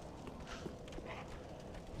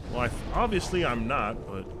 Well, obviously I'm not,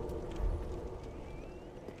 but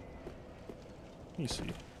let me see.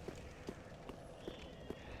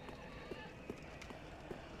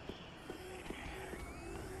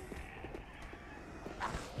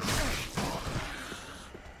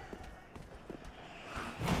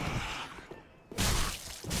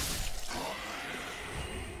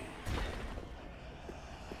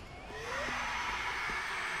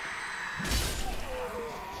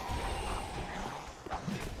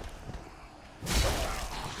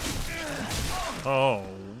 Oh,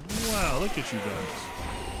 wow, look at you guys.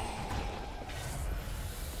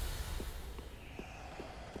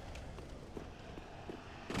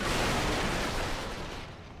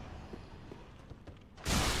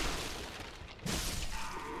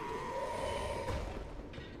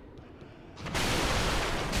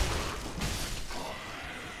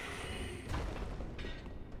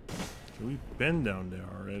 We've been down there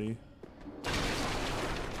already.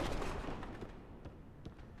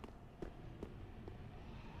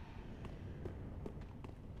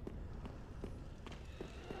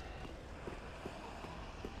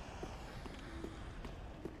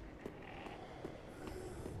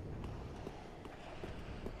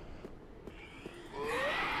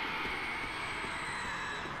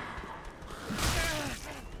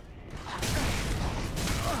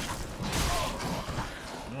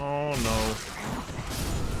 Oh no.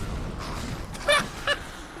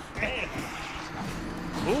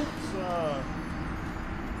 Oops.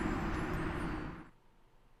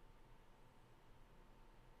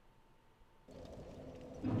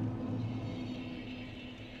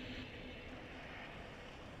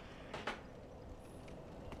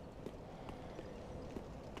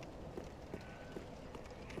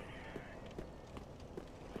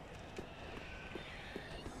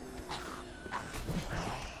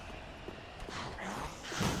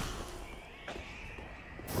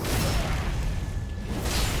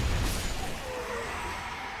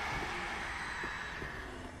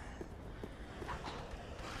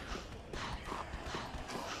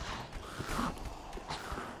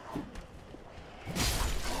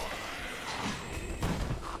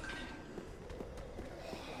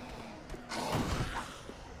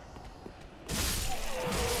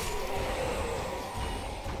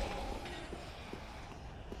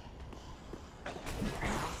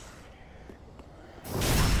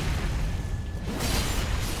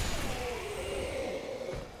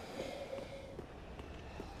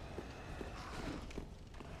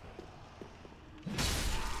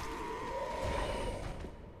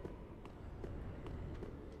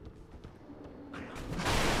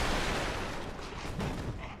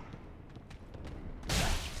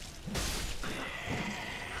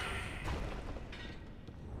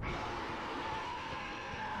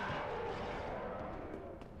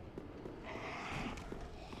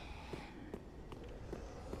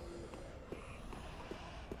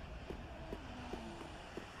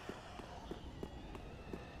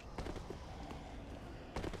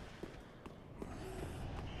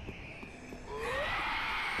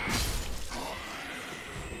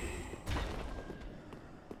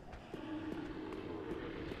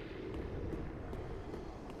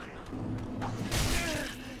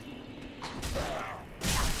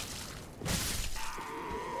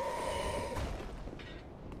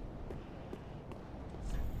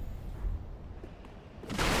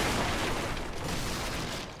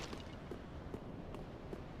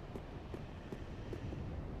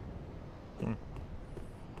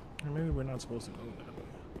 Maybe we're not supposed to go that way.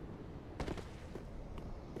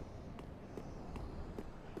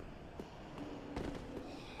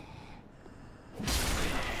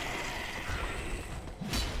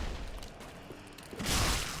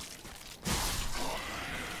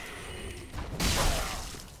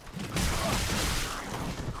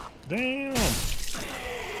 Damn!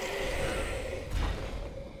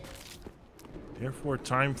 Therefore,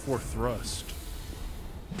 time for thrust.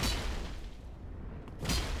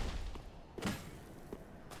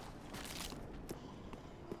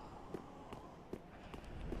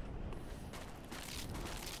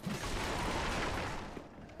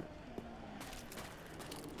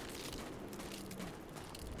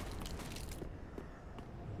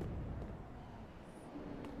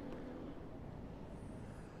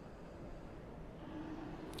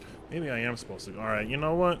 Maybe I am supposed to. All right, you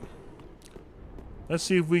know what? Let's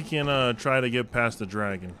see if we can try to get past the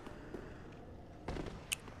dragon.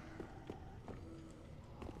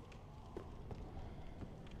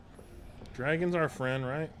 Dragon's our friend,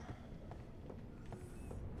 right?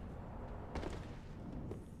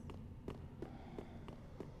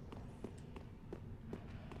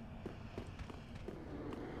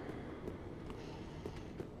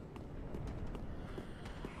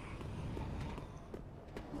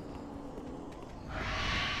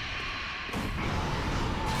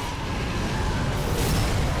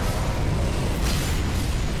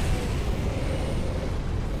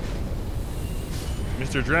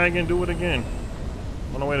 Mr. Dragon, do it again.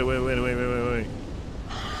 Oh no, wait.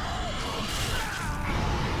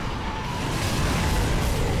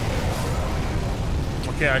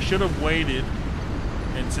 Okay, I should have waited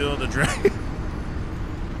until the dragon.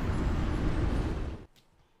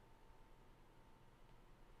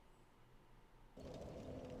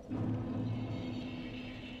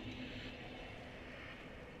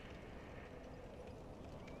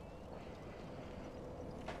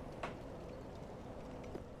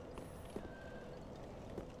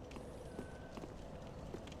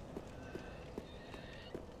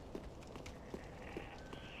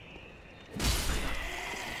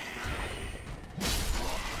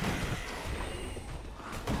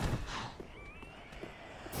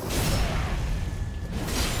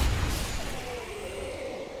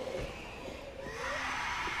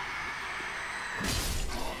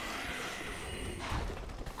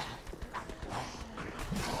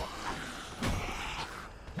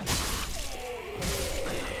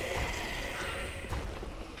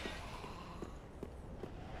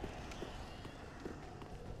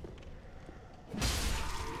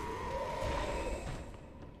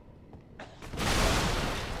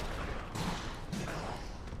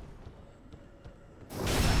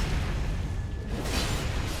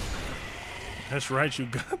 That's right, you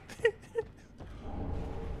got it.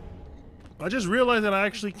 I just realized that I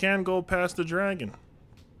actually can go past the dragon.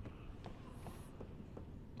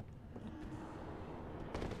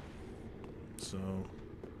 So,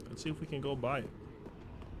 let's see if we can go by it.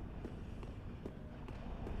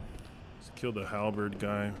 Let's kill the halberd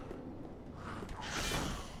guy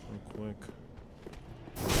real quick.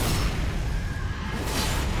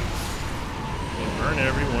 And burn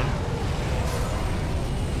everyone.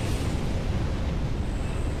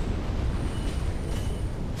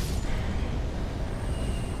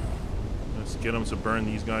 Get them to burn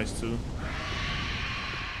these guys too.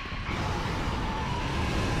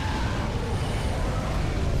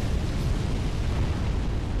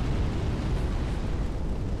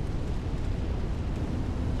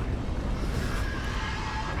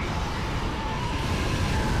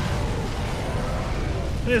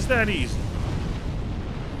 It's that easy.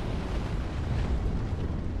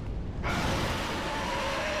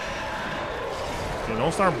 Okay,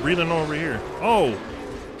 don't start breathing over here. Oh!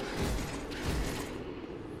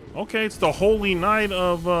 Okay, it's the Holy Knight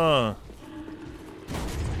of, Alright,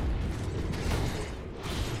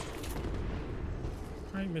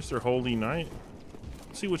 Mr. Holy Knight.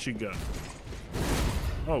 Let's see what you got.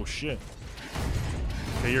 Oh, shit.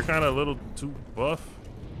 Okay, you're kind of a little too buff.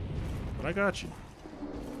 But I got you.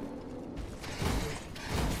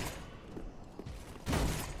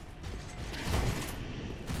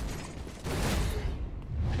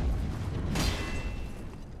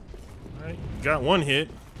 Alright, got one hit.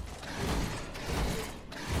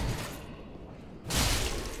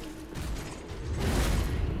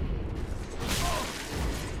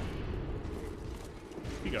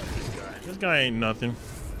 This guy ain't nothing.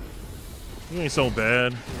 He ain't so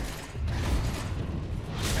bad.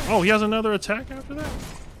 Oh, he has another attack after that?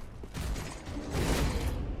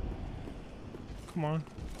 Come on.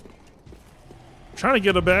 I'm trying to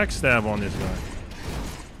get a backstab on this guy.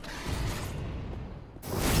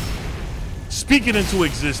 Speak it into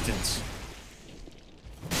existence.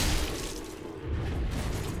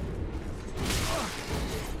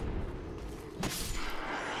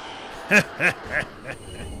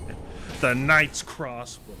 The Knight's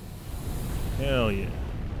Crossbow. Hell yeah.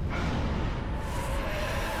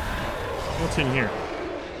 What's in here?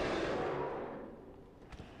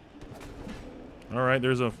 Alright,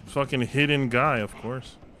 there's a fucking hidden guy, of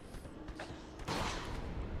course.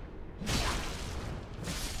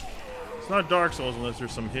 It's not Dark Souls unless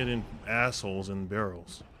there's some hidden assholes in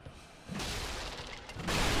barrels.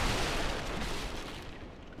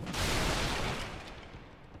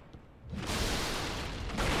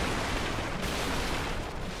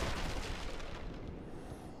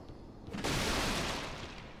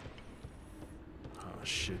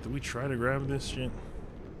 Shit, did we try to grab this shit?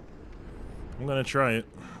 I'm gonna try it.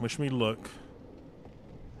 Wish me luck.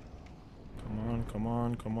 Come on, come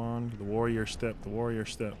on, come on. The warrior step, the warrior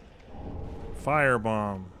step.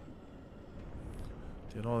 Firebomb.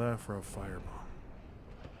 Did all that for a firebomb.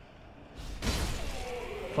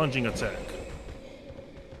 Plunging attack.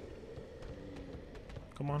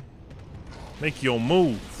 Come on. Make your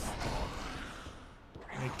move.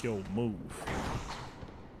 Make your move.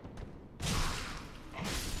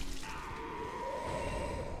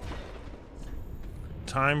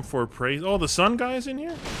 Time for praise. Oh, the sun guy's in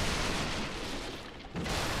here?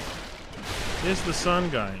 Is the sun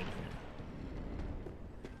guy in here?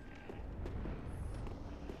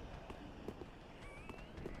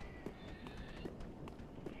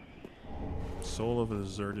 Soul of a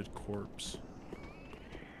deserted corpse.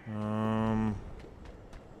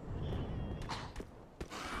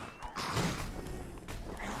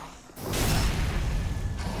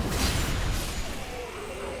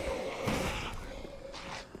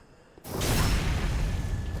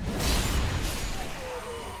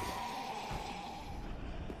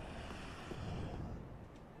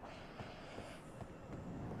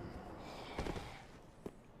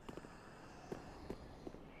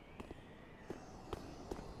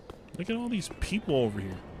 Look at all these people over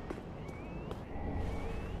here.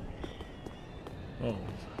 Oh.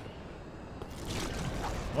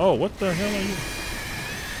 Oh, what the hell are you?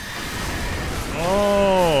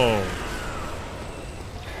 Oh.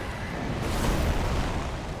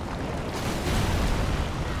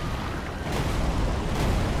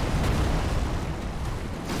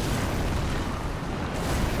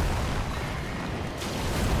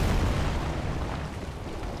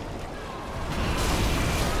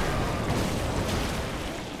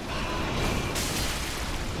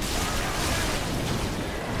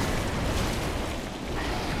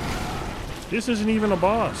 This isn't even a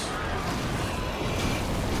boss.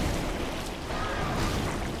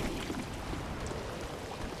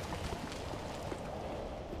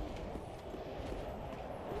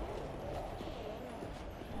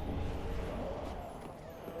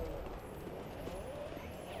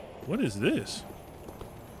 What is this?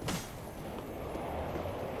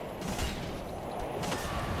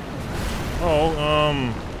 Oh,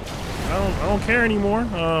 I don't care anymore.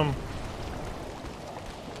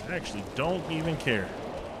 I actually don't even care.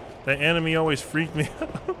 That enemy always freaked me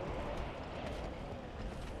out.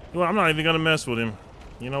 Well, I'm not even gonna mess with him.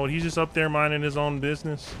 You know what? He's just up there minding his own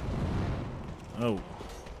business. Oh.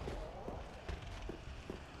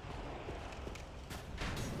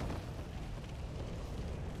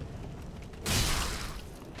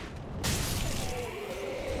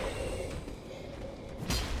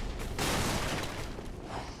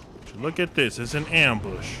 Look at this. It's an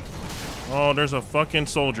ambush. Oh, there's a fucking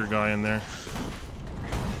soldier guy in there.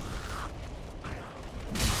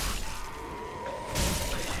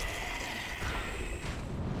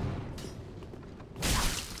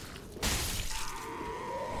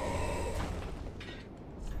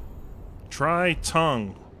 Try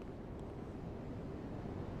tongue.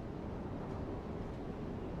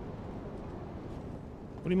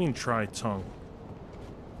 What do you mean try tongue?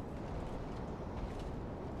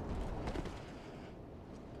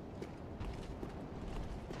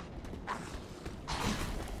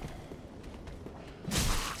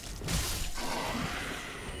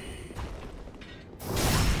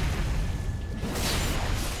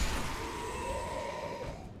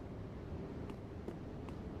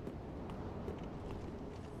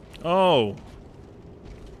 Oh.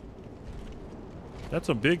 That's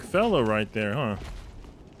a big fella right there, huh?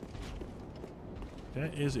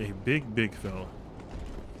 That is a big fella.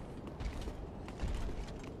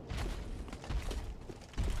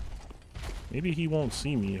 Maybe he won't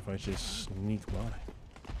see me if I just sneak by.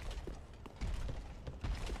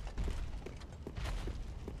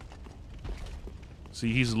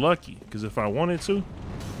 See, he's lucky, because if I wanted to,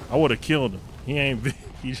 I would have killed him. He ain't big.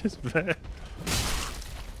 He's just bad.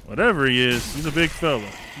 Whatever he is, he's a big fella.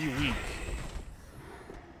 He weak.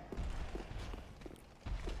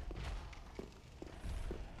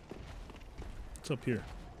 What's up here?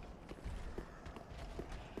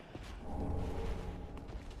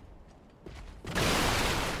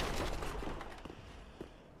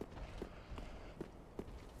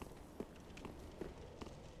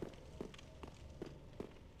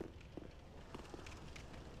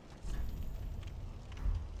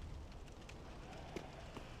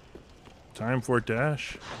 Time for a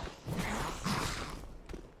dash.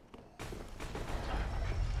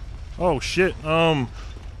 Oh shit, come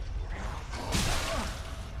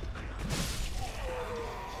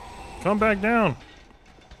back down.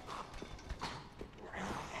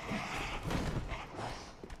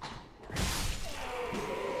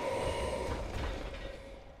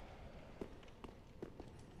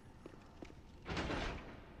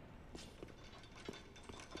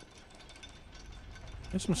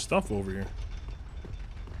 There's some stuff over here.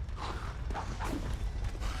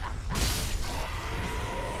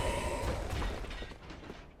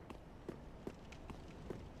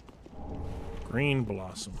 Green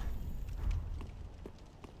blossom.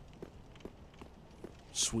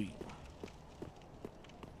 Sweet.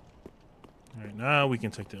 Alright, now we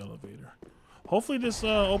can take the elevator. Hopefully this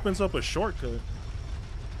opens up a shortcut.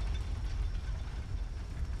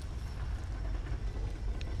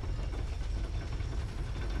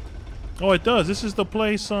 Oh, it does. This is the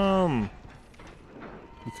place we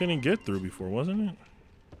couldn't get through before, wasn't it?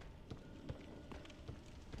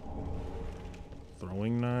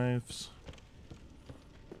 Throwing knives.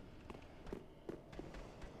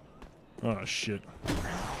 Oh, shit.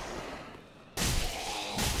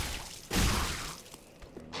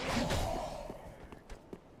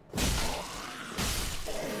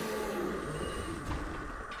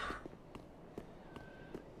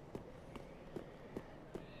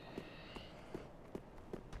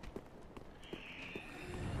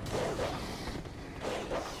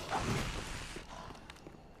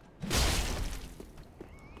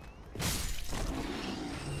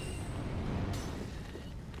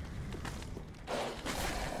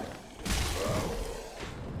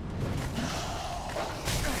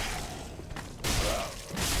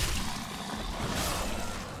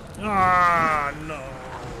 Ah, no.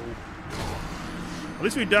 At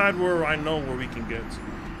least we died where I know where we can get to.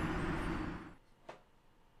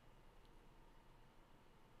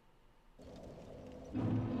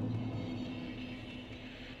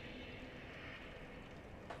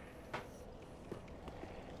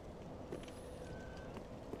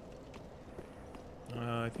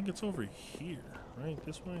 I think it's over here, right?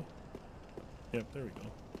 This way? Yep, there we go.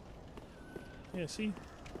 Yeah, see?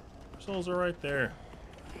 Souls are right there.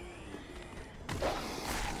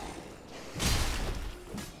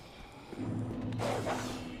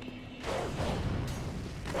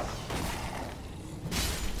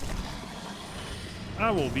 I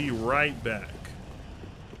will be right back.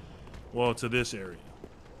 Well, to this area.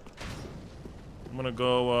 I'm gonna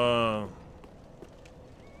go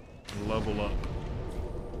level up.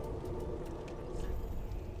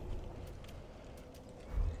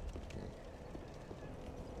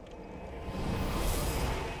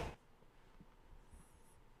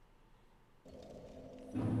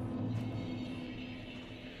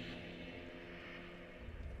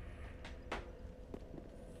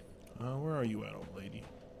 Where are you at, old lady?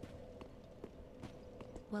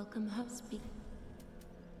 Welcome, host. Speak.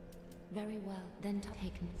 Very well, then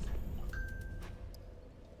taken.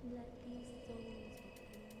 Let these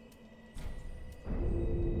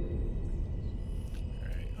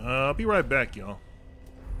Alright, I'll be right back, y'all.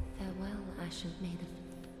 Farewell, Ashen Maiden.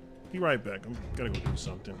 Be right back. I'm gonna go do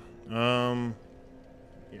something.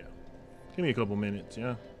 Yeah. Give me a couple minutes,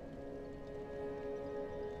 yeah?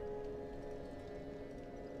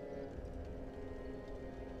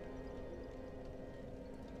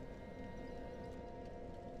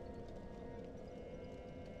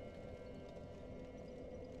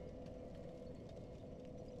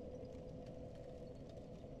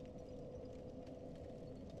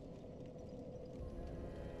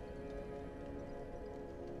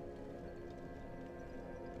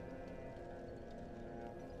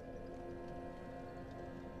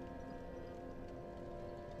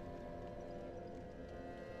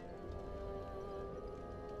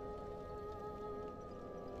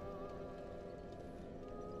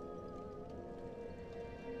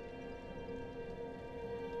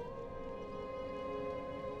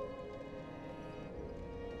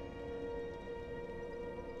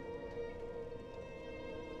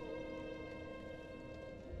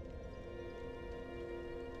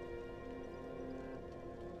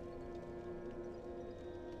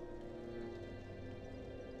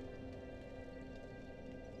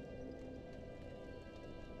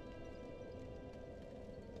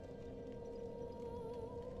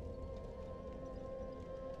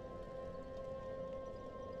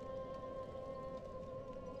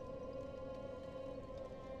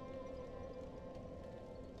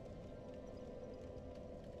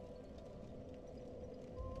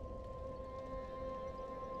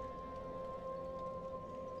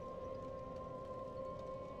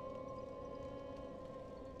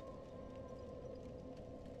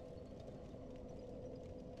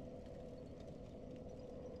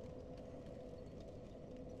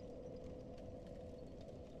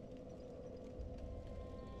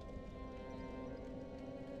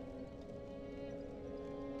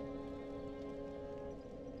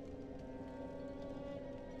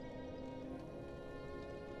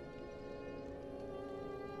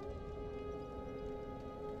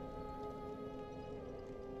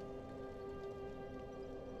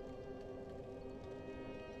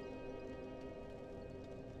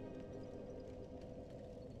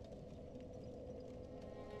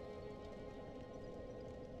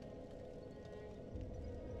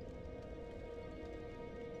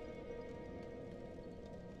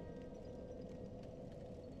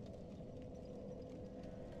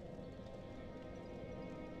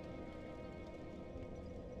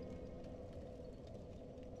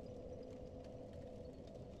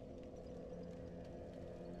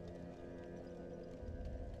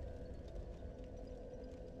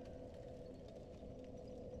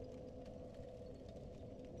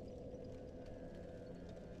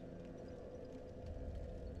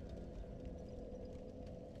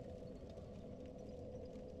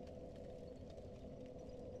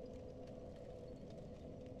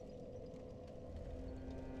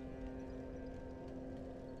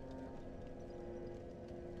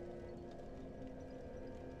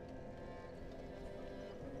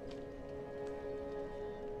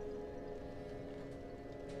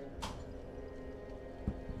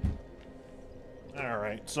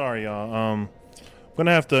 right, sorry, y'all. I'm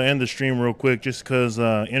gonna have to end the stream real quick just because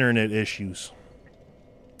internet issues.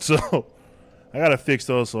 So I gotta fix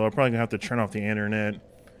those. So I'm probably gonna have to turn off the internet,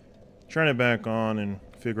 turn it back on, and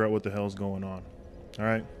figure out what the hell's going on. All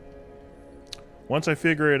right. Once I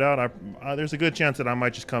figure it out, there's a good chance that I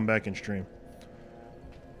might just come back and stream.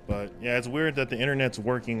 But yeah, it's weird that the internet's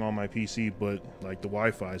working on my PC, but like the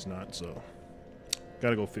Wi-Fi's not. So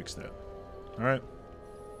gotta go fix that. All right.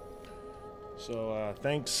 So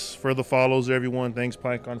thanks for the follows, everyone. Thanks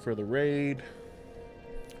PyCon for the raid,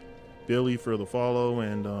 Billy for the follow,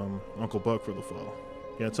 and Uncle Buck for the follow.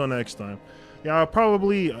 Yeah, until next time. Yeah, I'll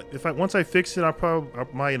probably once I fix it, I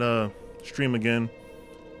might stream again.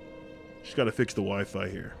 Just gotta fix the Wi-Fi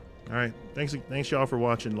here. All right, thanks y'all for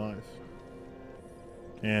watching live,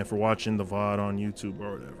 and for watching the VOD on YouTube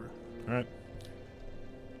or whatever. All right.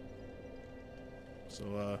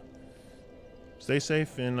 So stay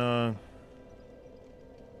safe and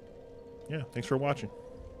yeah, thanks for watching.